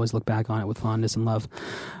Futurama, and I'll always look back on it with fondness and love.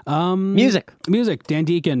 Music. Dan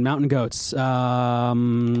Deacon, Mountain Goats. The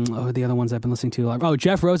other ones I've been listening to.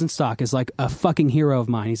 Jeff Rosenstock is like a fucking hero of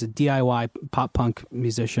mine. He's a DIY pop punk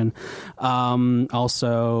musician.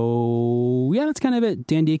 Also, yeah, that's kind of it.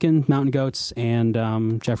 Dan Deacon, Mountain Goats, and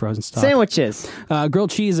Jeff Rosenstock. Sandwiches.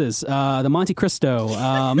 Grilled cheeses. The Monte Cristo.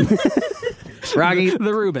 Rocky.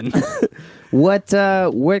 The Reuben. What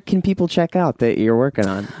can people check out that you're working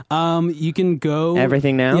on? You can go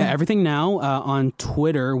Everything Now? Yeah, Everything Now. On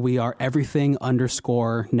Twitter, we are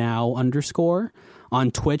everything_now_. On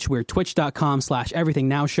Twitch, we're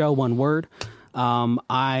twitch.com/everythingnowshow, one word.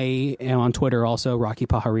 I am on Twitter also, Rocky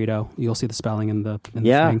Pajarito. You'll see the spelling in the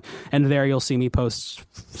thing. And there you'll see me post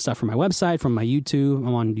stuff from my website, from my YouTube.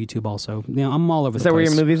 I'm on YouTube also. I'm all over the place. Is that where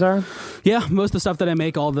your movies are? Yeah, most of the stuff that I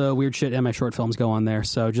make, all the weird shit and my short films go on there.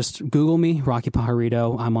 So just Google me, Rocky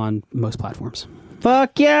Pajarito. I'm on most platforms.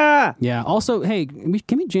 Fuck yeah! Yeah. Also, hey, can we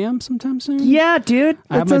jam sometime soon? Yeah, dude.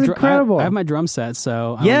 That sounds incredible. I have my drum set,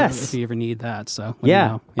 so I don't know if you ever need that. So let me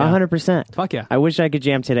know. 100%. Fuck yeah. I wish I could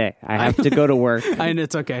jam today. I have to go to work.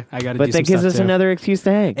 It's okay. I got to do some stuff But that gives us too. another excuse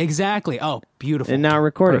to hang. Exactly. Oh, beautiful. And now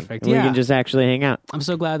recording. Perfect. We can just actually hang out. I'm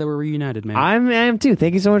so glad that we're reunited, man. I am too.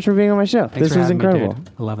 Thank you so much for being on my show. Thanks this for was having me, incredible. dude.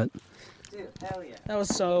 I love it. Dude, hell yeah. That was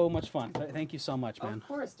so much fun. Thank you so much, man. Of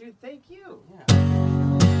course, dude. Thank you.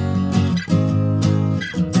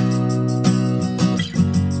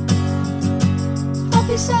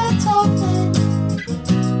 Happy sad talking.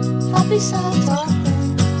 Happy sad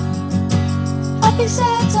talking. Happy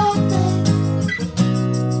sad talking.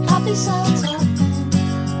 Happy sad